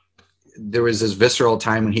there was this visceral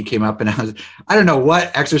time when he came up and I don't know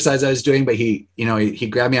what exercise I was doing, but he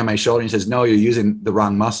grabbed me on my shoulder and he says, "No, you're using the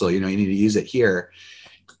wrong muscle. You need to use it here."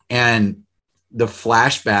 And the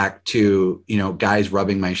flashback to, guys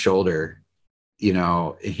rubbing my shoulder,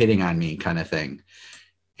 hitting on me kind of thing.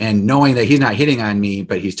 And knowing that he's not hitting on me,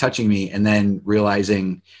 but he's touching me. And then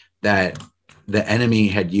realizing that the enemy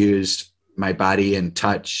had used my body and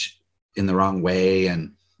touch in the wrong way,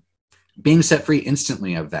 and being set free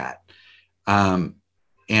instantly of that. And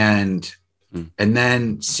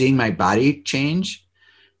then seeing my body change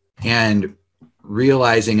and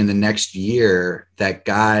realizing in the next year that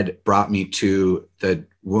God brought me to the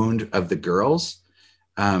wound of the girls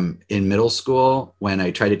in middle school. When I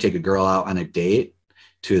tried to take a girl out on a date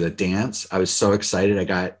to the dance, I was so excited. I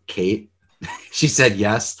got Kate. She said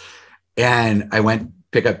yes. And I went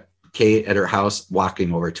pick up Kate at her house,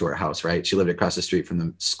 walking over to her house, right? She lived across the street from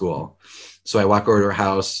the school. So I walk over to her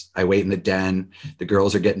house. I wait in the den. The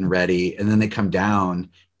girls are getting ready. And then they come down,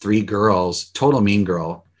 3 girls, total mean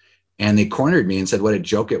girl. And they cornered me and said what a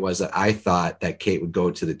joke it was that I thought that Kate would go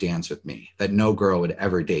to the dance with me, that no girl would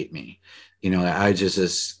ever date me. That I was just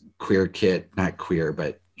this queer kid, not queer,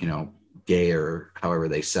 but, gay, or however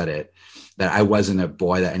they said it, that I wasn't a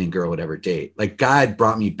boy that any girl would ever date. Like, God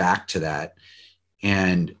brought me back to that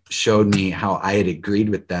and showed me how I had agreed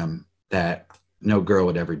with them that no girl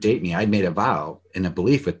would ever date me. I'd made a vow and a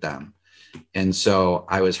belief with them. And so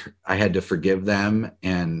I had to forgive them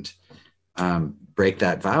and break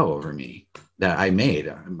that vow over me that I made,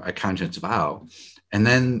 a conscience vow. And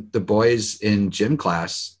then the boys in gym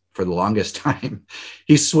class, for the longest time,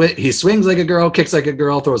 he swings like a girl, kicks like a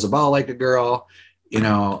girl, throws a ball like a girl.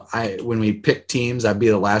 When we picked teams, I'd be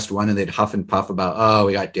the last one, and they'd huff and puff about, "Oh,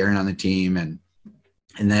 we got Darren on the team." And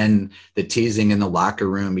then the teasing in the locker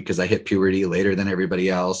room because I hit puberty later than everybody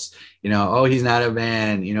else. "Oh, he's not a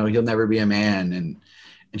man. He'll never be a man." And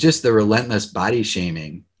just the relentless body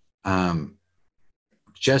shaming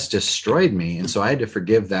just destroyed me. And so I had to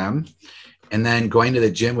forgive them. And then going to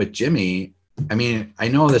the gym with Jimmy, I mean, I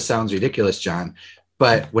know this sounds ridiculous, John,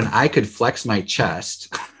 but when I could flex my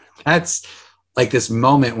chest, that's like this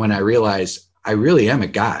moment when I realized I really am a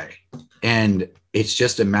guy, and it's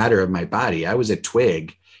just a matter of my body. I was a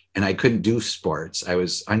twig and I couldn't do sports. I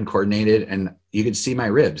was uncoordinated, and you could see my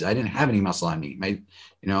ribs. I didn't have any muscle on me.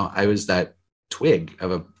 I was that twig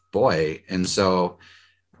of a boy. And so,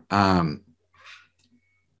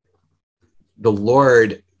 the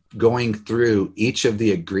Lord, going through each of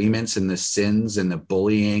the agreements and the sins and the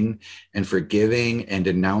bullying and forgiving and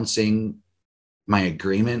denouncing my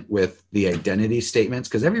agreement with the identity statements,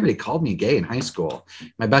 because everybody called me gay in high school.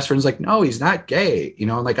 My best friend's like, "No, he's not gay."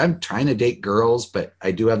 I'm trying to date girls, but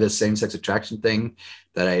I do have this same-sex attraction thing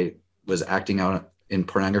that I was acting out in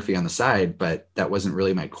pornography on the side, but that wasn't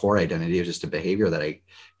really my core identity. It was just a behavior that I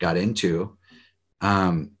got into.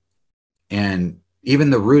 And even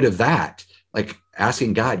the root of that, like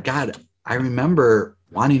asking God, I remember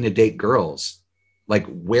wanting to date girls. Like,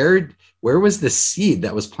 where was the seed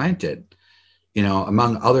that was planted,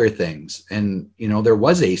 among other things? And, there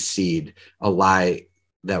was a seed, a lie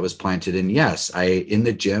that was planted. And yes, in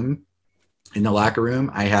the gym, in the locker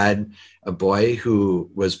room, I had a boy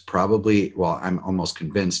who was probably, well, I'm almost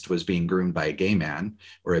convinced, was being groomed by a gay man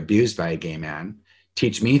or abused by a gay man,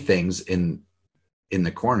 teach me things in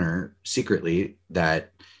the corner secretly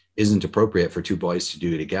that isn't appropriate for 2 boys to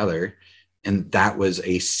do together. And that was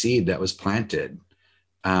a seed that was planted.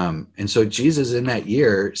 And so Jesus in that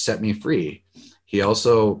year set me free. He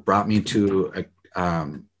also brought me to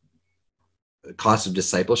a Cost of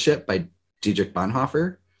Discipleship by Dietrich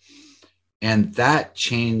Bonhoeffer. And that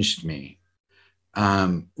changed me,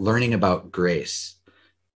 learning about grace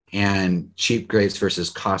and cheap grace versus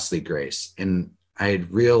costly grace. And I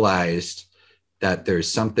had realized that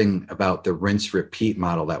there's something about the rinse repeat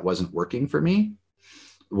model that wasn't working for me.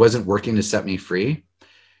 It wasn't working to set me free.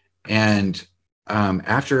 And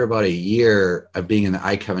after about a year of being in the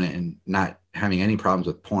I Covenant and not having any problems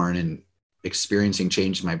with porn, and experiencing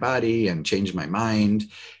change in my body and change in my mind,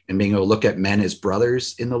 and being able to look at men as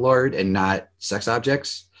brothers in the Lord and not sex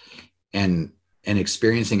objects, and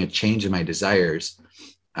experiencing a change in my desires,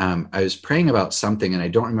 I was praying about something, and I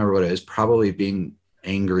don't remember what it was, probably being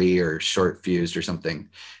angry or short fused or something.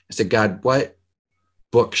 I said, "God, what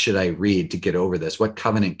book should I read to get over this? What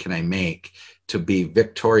covenant can I make to be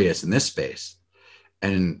victorious in this space?"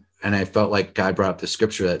 And and I felt like God brought up the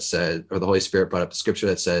scripture that said, or the Holy Spirit brought up the scripture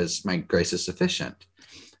that says, my grace is sufficient.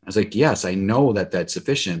 I was like, yes, I know that that's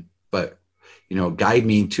sufficient, but, guide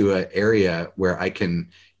me to an area where I can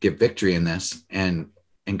get victory in this. And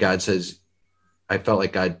God says, I felt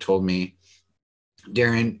like God told me,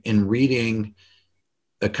 Darren, in reading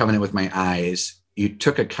the covenant with my eyes, you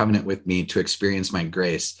took a covenant with me to experience my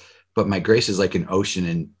grace, but my grace is like an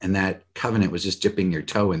ocean, and that covenant was just dipping your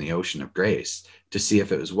toe in the ocean of grace to see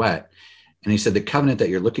if it was wet. And he said, the covenant that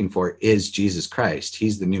you're looking for is Jesus Christ.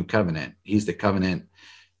 He's the new covenant. He's the covenant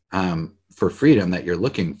for freedom that you're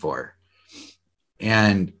looking for.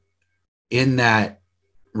 And in that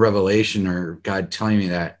revelation, or God telling me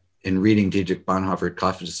that, in reading Dietrich Bonhoeffer,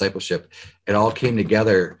 Cost of Discipleship, it all came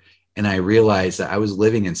together. And I realized that I was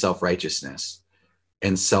living in self-righteousness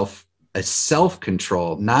and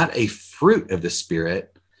self-control, not a fruit of the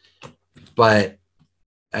Spirit, but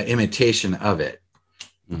an imitation of it.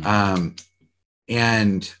 Mm-hmm.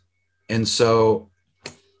 And so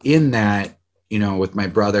in that, with my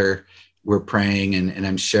brother, we're praying, and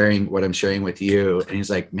I'm sharing what I'm sharing with you. And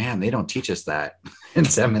he's like, man, they don't teach us that in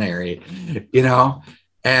seminary,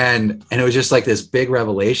 and it was just like this big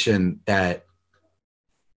revelation that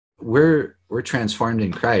we're transformed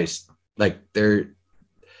in Christ. Like there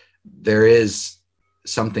is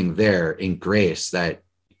something there in grace that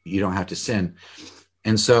you don't have to sin.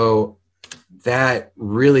 And so that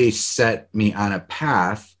really set me on a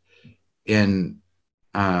path in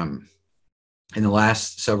the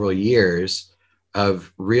last several years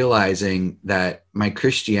of realizing that my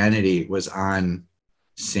Christianity was on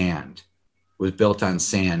sand, was built on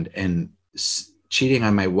sand, and cheating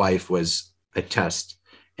on my wife was a test,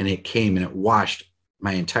 and it came and it washed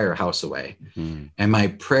my entire house away. Mm-hmm. And my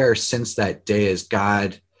prayer since that day is,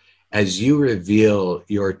 God, as you reveal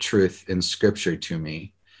your truth in scripture to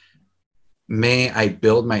me, may I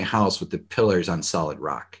build my house with the pillars on solid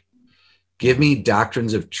rock. Give me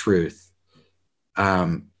doctrines of truth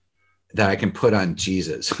that I can put on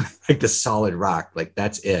Jesus, like the solid rock. Like,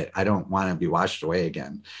 that's it. I don't want to be washed away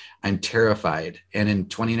again. I'm terrified. And in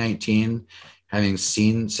 2019, having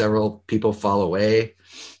seen several people fall away,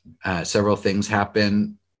 several things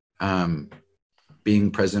happen,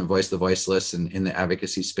 being president of Voice of the Voiceless and in the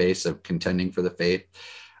advocacy space of contending for the faith,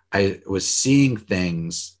 I was seeing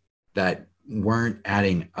things that weren't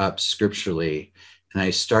adding up scripturally. And I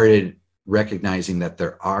started recognizing that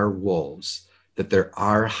there are wolves, that there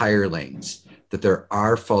are hirelings, that there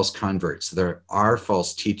are false converts, there are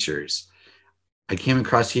false teachers. I came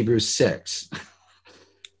across Hebrews 6,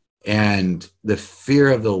 and the fear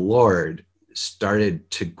of the Lord started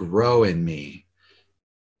to grow in me.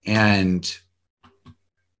 And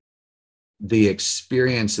the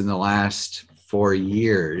experience in the last 4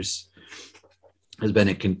 years has been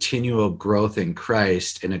a continual growth in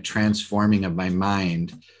Christ and a transforming of my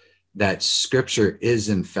mind that scripture is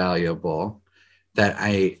infallible, that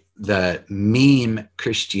the meme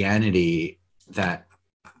Christianity that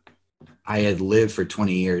I had lived for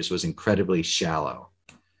 20 years was incredibly shallow.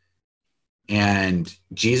 And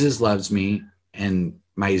Jesus loves me, and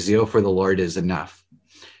my zeal for the Lord is enough.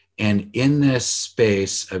 And in this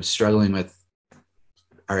space of struggling with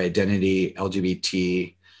our identity,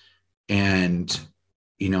 LGBT, and,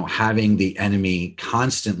 having the enemy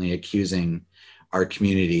constantly accusing our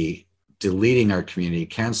community, deleting our community,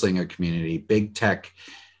 canceling our community, big tech,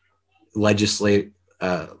 legislators,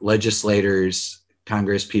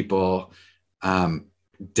 Congress people,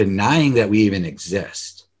 denying that we even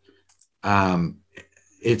exist.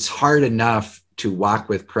 It's hard enough to walk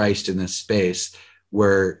with Christ in this space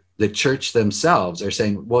where the church themselves are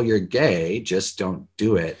saying, well, you're gay, just don't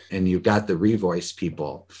do it. And you've got the Revoice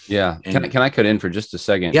people. Yeah. And, can I cut in for just a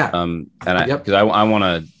second? Yeah. Because I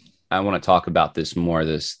want to talk about this more,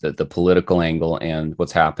 the political angle and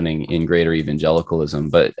what's happening in greater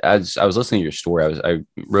evangelicalism. But as I was listening to your story, I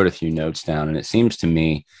wrote a few notes down, and it seems to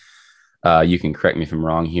me, you can correct me if I'm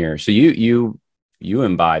wrong here. So you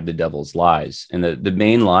imbibe the devil's lies, and the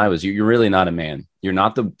main lie was you're really not a man. You're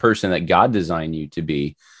not the person that God designed you to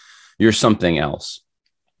be. You're something else,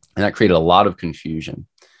 and that created a lot of confusion.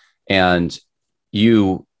 And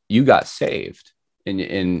you got saved.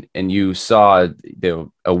 And you saw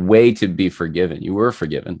a way to be forgiven. You were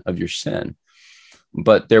forgiven of your sin,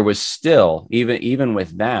 but there was still, even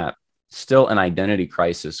with that, still an identity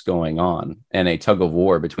crisis going on, and a tug of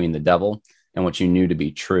war between the devil and what you knew to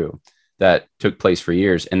be true that took place for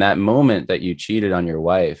years. And that moment that you cheated on your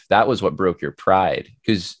wife, that was what broke your pride,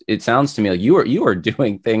 because it sounds to me like you were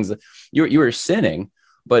doing things, you were sinning,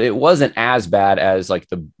 but it wasn't as bad as like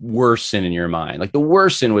the worst sin in your mind. Like the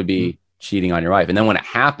worst sin would be cheating on your wife. And then when it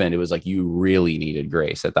happened, it was like you really needed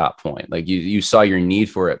grace at that point. Like you saw your need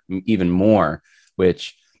for it even more,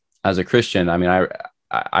 which as a Christian, I mean,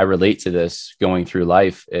 I relate to this going through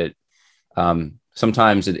life.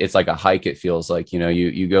 Sometimes it's like a hike. It feels like,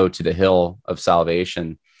 you go to the hill of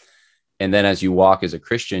salvation, and then as you walk as a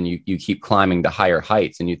Christian, you keep climbing to higher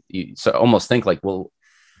heights, and you so almost think like, well,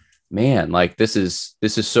 man, like this is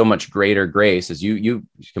so much greater grace, as you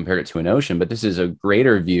compared it to an ocean, but this is a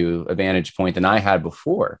greater view, a vantage point than I had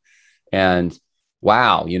before. And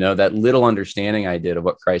wow, that little understanding I did of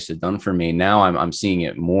what Christ had done for me, now I'm seeing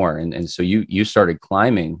it more. And so you started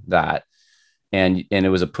climbing that, and it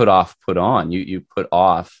was a put off, put on. You put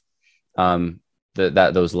off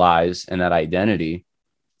those lies and that identity.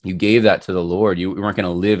 You gave that to the Lord. You weren't going to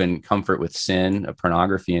live in comfort with sin,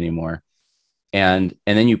 pornography anymore. And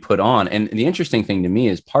then you put on. And the interesting thing to me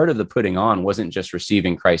is part of the putting on wasn't just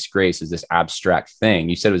receiving Christ's grace as this abstract thing.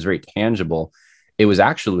 You said it was very tangible. It was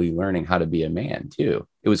actually learning how to be a man too.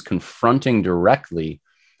 It was confronting directly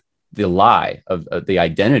the lie of the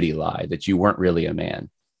identity lie that you weren't really a man.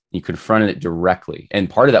 You confronted it directly. And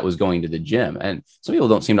part of that was going to the gym. And some people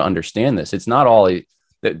don't seem to understand this. It's not all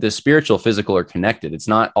the spiritual, physical are connected. It's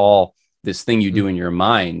not all this thing you do in your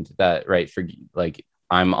mind that, right, for like,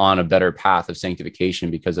 I'm on a better path of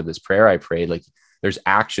sanctification because of this prayer I prayed. Like there's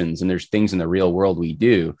actions and there's things in the real world we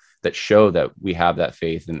do that show that we have that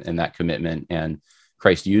faith and that commitment, and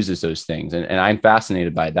Christ uses those things. And I'm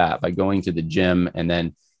fascinated by that, by going to the gym and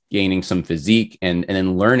then gaining some physique and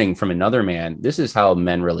then learning from another man. This is how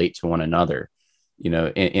men relate to one another, in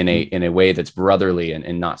a way that's brotherly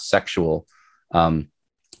and not sexual.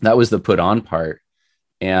 That was the put on part.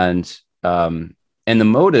 And the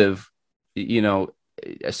motive,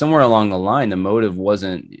 somewhere along the line, the motive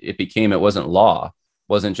it wasn't law,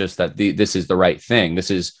 wasn't just that this is the right thing.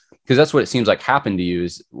 This is because that's what it seems like happened to you.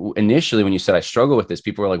 Is initially when you said I struggle with this,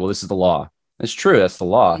 people were like, well, this is the law. That's true. That's the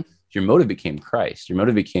law. Your motive became Christ. Your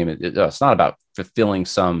motive became, it's not about fulfilling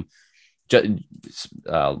some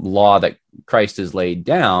law that Christ has laid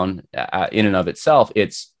down in and of itself.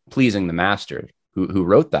 It's pleasing the master who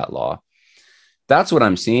wrote that law. That's what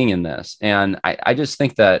I'm seeing in this. And I just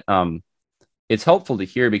think that it's helpful to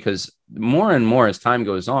hear, because more and more as time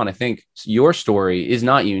goes on, I think your story is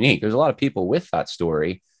not unique. There's a lot of people with that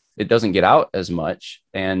story. It doesn't get out as much.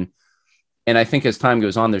 And I think as time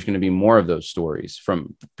goes on, there's going to be more of those stories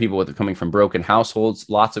from people coming from broken households,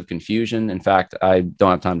 lots of confusion. In fact, I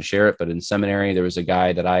don't have time to share it, but in seminary, there was a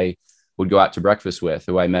guy that I would go out to breakfast with,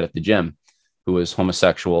 who I met at the gym, who was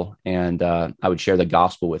homosexual. And I would share the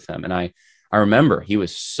gospel with him. And I remember he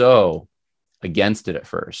was so against it at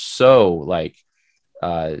first. So like,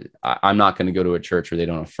 I'm not going to go to a church where they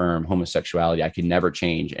don't affirm homosexuality. I could never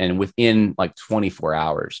change. And within like 24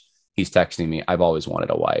 hours, he's texting me, I've always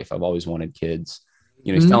wanted a wife. I've always wanted kids.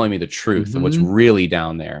 He's telling me the truth of what's really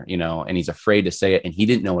down there, and he's afraid to say it. And he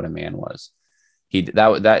didn't know what a man was.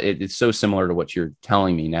 It's so similar to what you're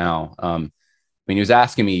telling me now. He was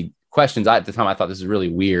asking me questions. At the time, I thought this is really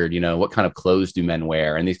weird. What kind of clothes do men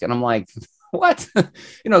wear? And I'm like, what?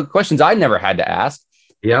 Questions I never had to ask.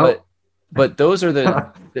 Yeah. But those are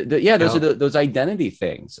those identity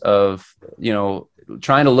things of,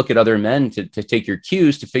 trying to look at other men to take your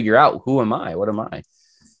cues to figure out, who am I? What am I?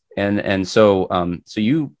 And so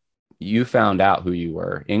you found out who you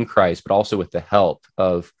were in Christ, but also with the help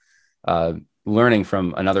of learning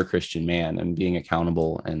from another Christian man and being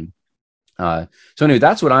accountable. And so anyway,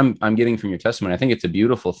 that's what I'm getting from your testimony. I think it's a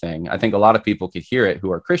beautiful thing. I think a lot of people could hear it who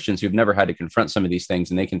are Christians, who've never had to confront some of these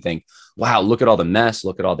things, and they can think, wow, look at all the mess,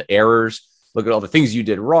 look at all the errors, look at all the things you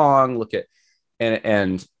did wrong, look at,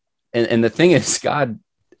 and the thing is, God,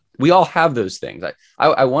 we all have those things.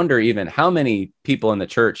 I wonder even how many people in the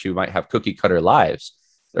church who might have cookie cutter lives,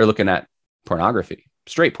 they're looking at pornography,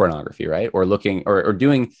 straight pornography, right? Or looking or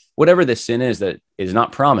doing whatever the sin is that is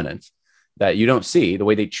not prominent, that you don't see, the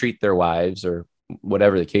way they treat their wives or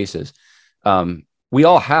whatever the case is. We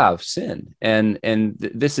all have sin. And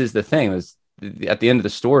this is the thing, is at the end of the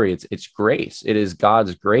story, it's grace. It is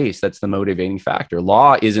God's grace that's the motivating factor.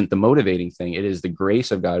 Law isn't the motivating thing. It is the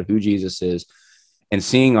grace of God, who Jesus is, and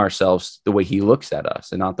seeing ourselves the way he looks at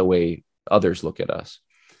us and not the way others look at us.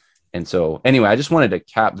 And so anyway, I just wanted to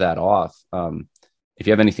cap that off. If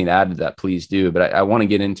you have anything to add to that, please do. But I want to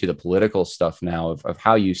get into the political stuff now of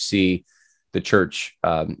how you see the church.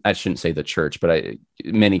 I shouldn't say the church, but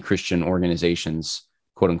many Christian organizations,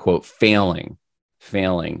 quote unquote, failing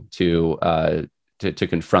to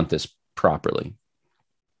confront this properly.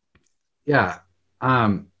 Yeah.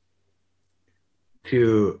 I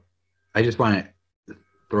just want to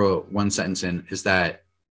throw one sentence in, is that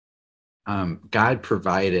God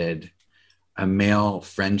provided a male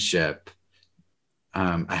friendship,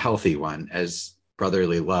 a healthy one, as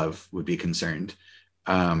brotherly love would be concerned.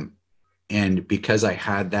 And because I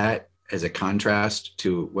had that as a contrast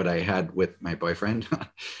to what I had with my boyfriend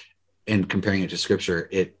and comparing it to scripture,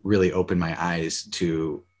 it really opened my eyes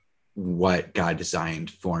to what God designed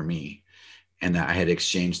for me, and that I had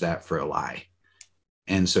exchanged that for a lie.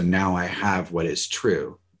 And so now I have what is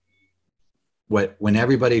true. When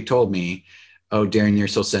everybody told me, oh, Darren, you're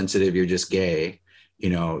so sensitive, you're just gay, you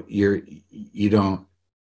don't,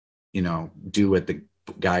 do what the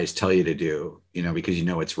guys tell you to do, because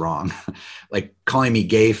it's wrong. Like, calling me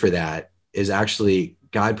gay for that is actually,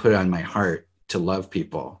 God put it on my heart to love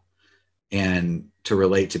people and to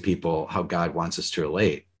relate to people how God wants us to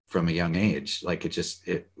relate from a young age. Like,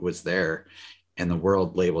 it was there, and the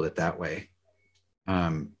world labeled it that way.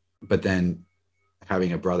 But then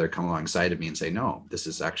having a brother come alongside of me and say, no, this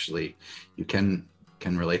is actually, you can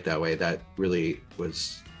relate that way. That really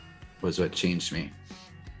was what changed me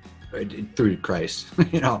through Christ.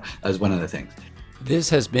 As one of the things. This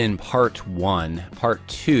has been part 1. Part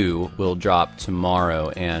 2 will drop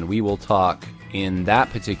tomorrow, and we will talk in that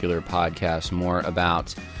particular podcast more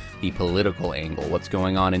about the political angle, what's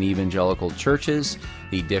going on in evangelical churches,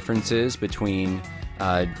 the differences between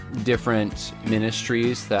different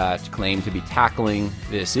ministries that claim to be tackling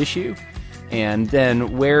this issue, and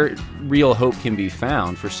then where real hope can be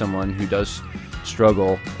found for someone who does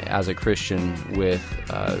struggle as a Christian with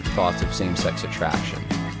thoughts of same-sex attraction.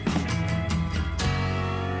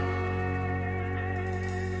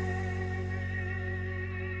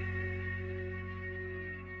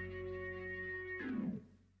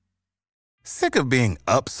 Sick of being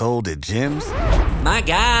upsold at gyms? My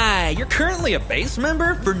guy, you're currently a base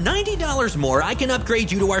member? For $90 more, I can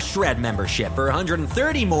upgrade you to our Shred membership. For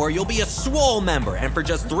 $130 more, you'll be a Swole member. And for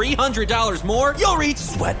just $300 more, you'll reach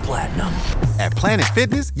Sweat Platinum. At Planet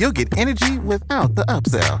Fitness, you'll get energy without the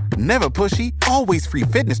upsell. Never pushy, always free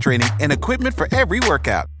fitness training and equipment for every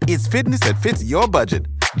workout. It's fitness that fits your budget.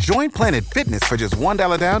 Join Planet Fitness for just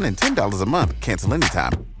 $1 down and $10 a month. Cancel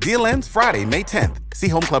anytime. Deal ends Friday, May 10th. See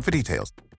Home Club for details.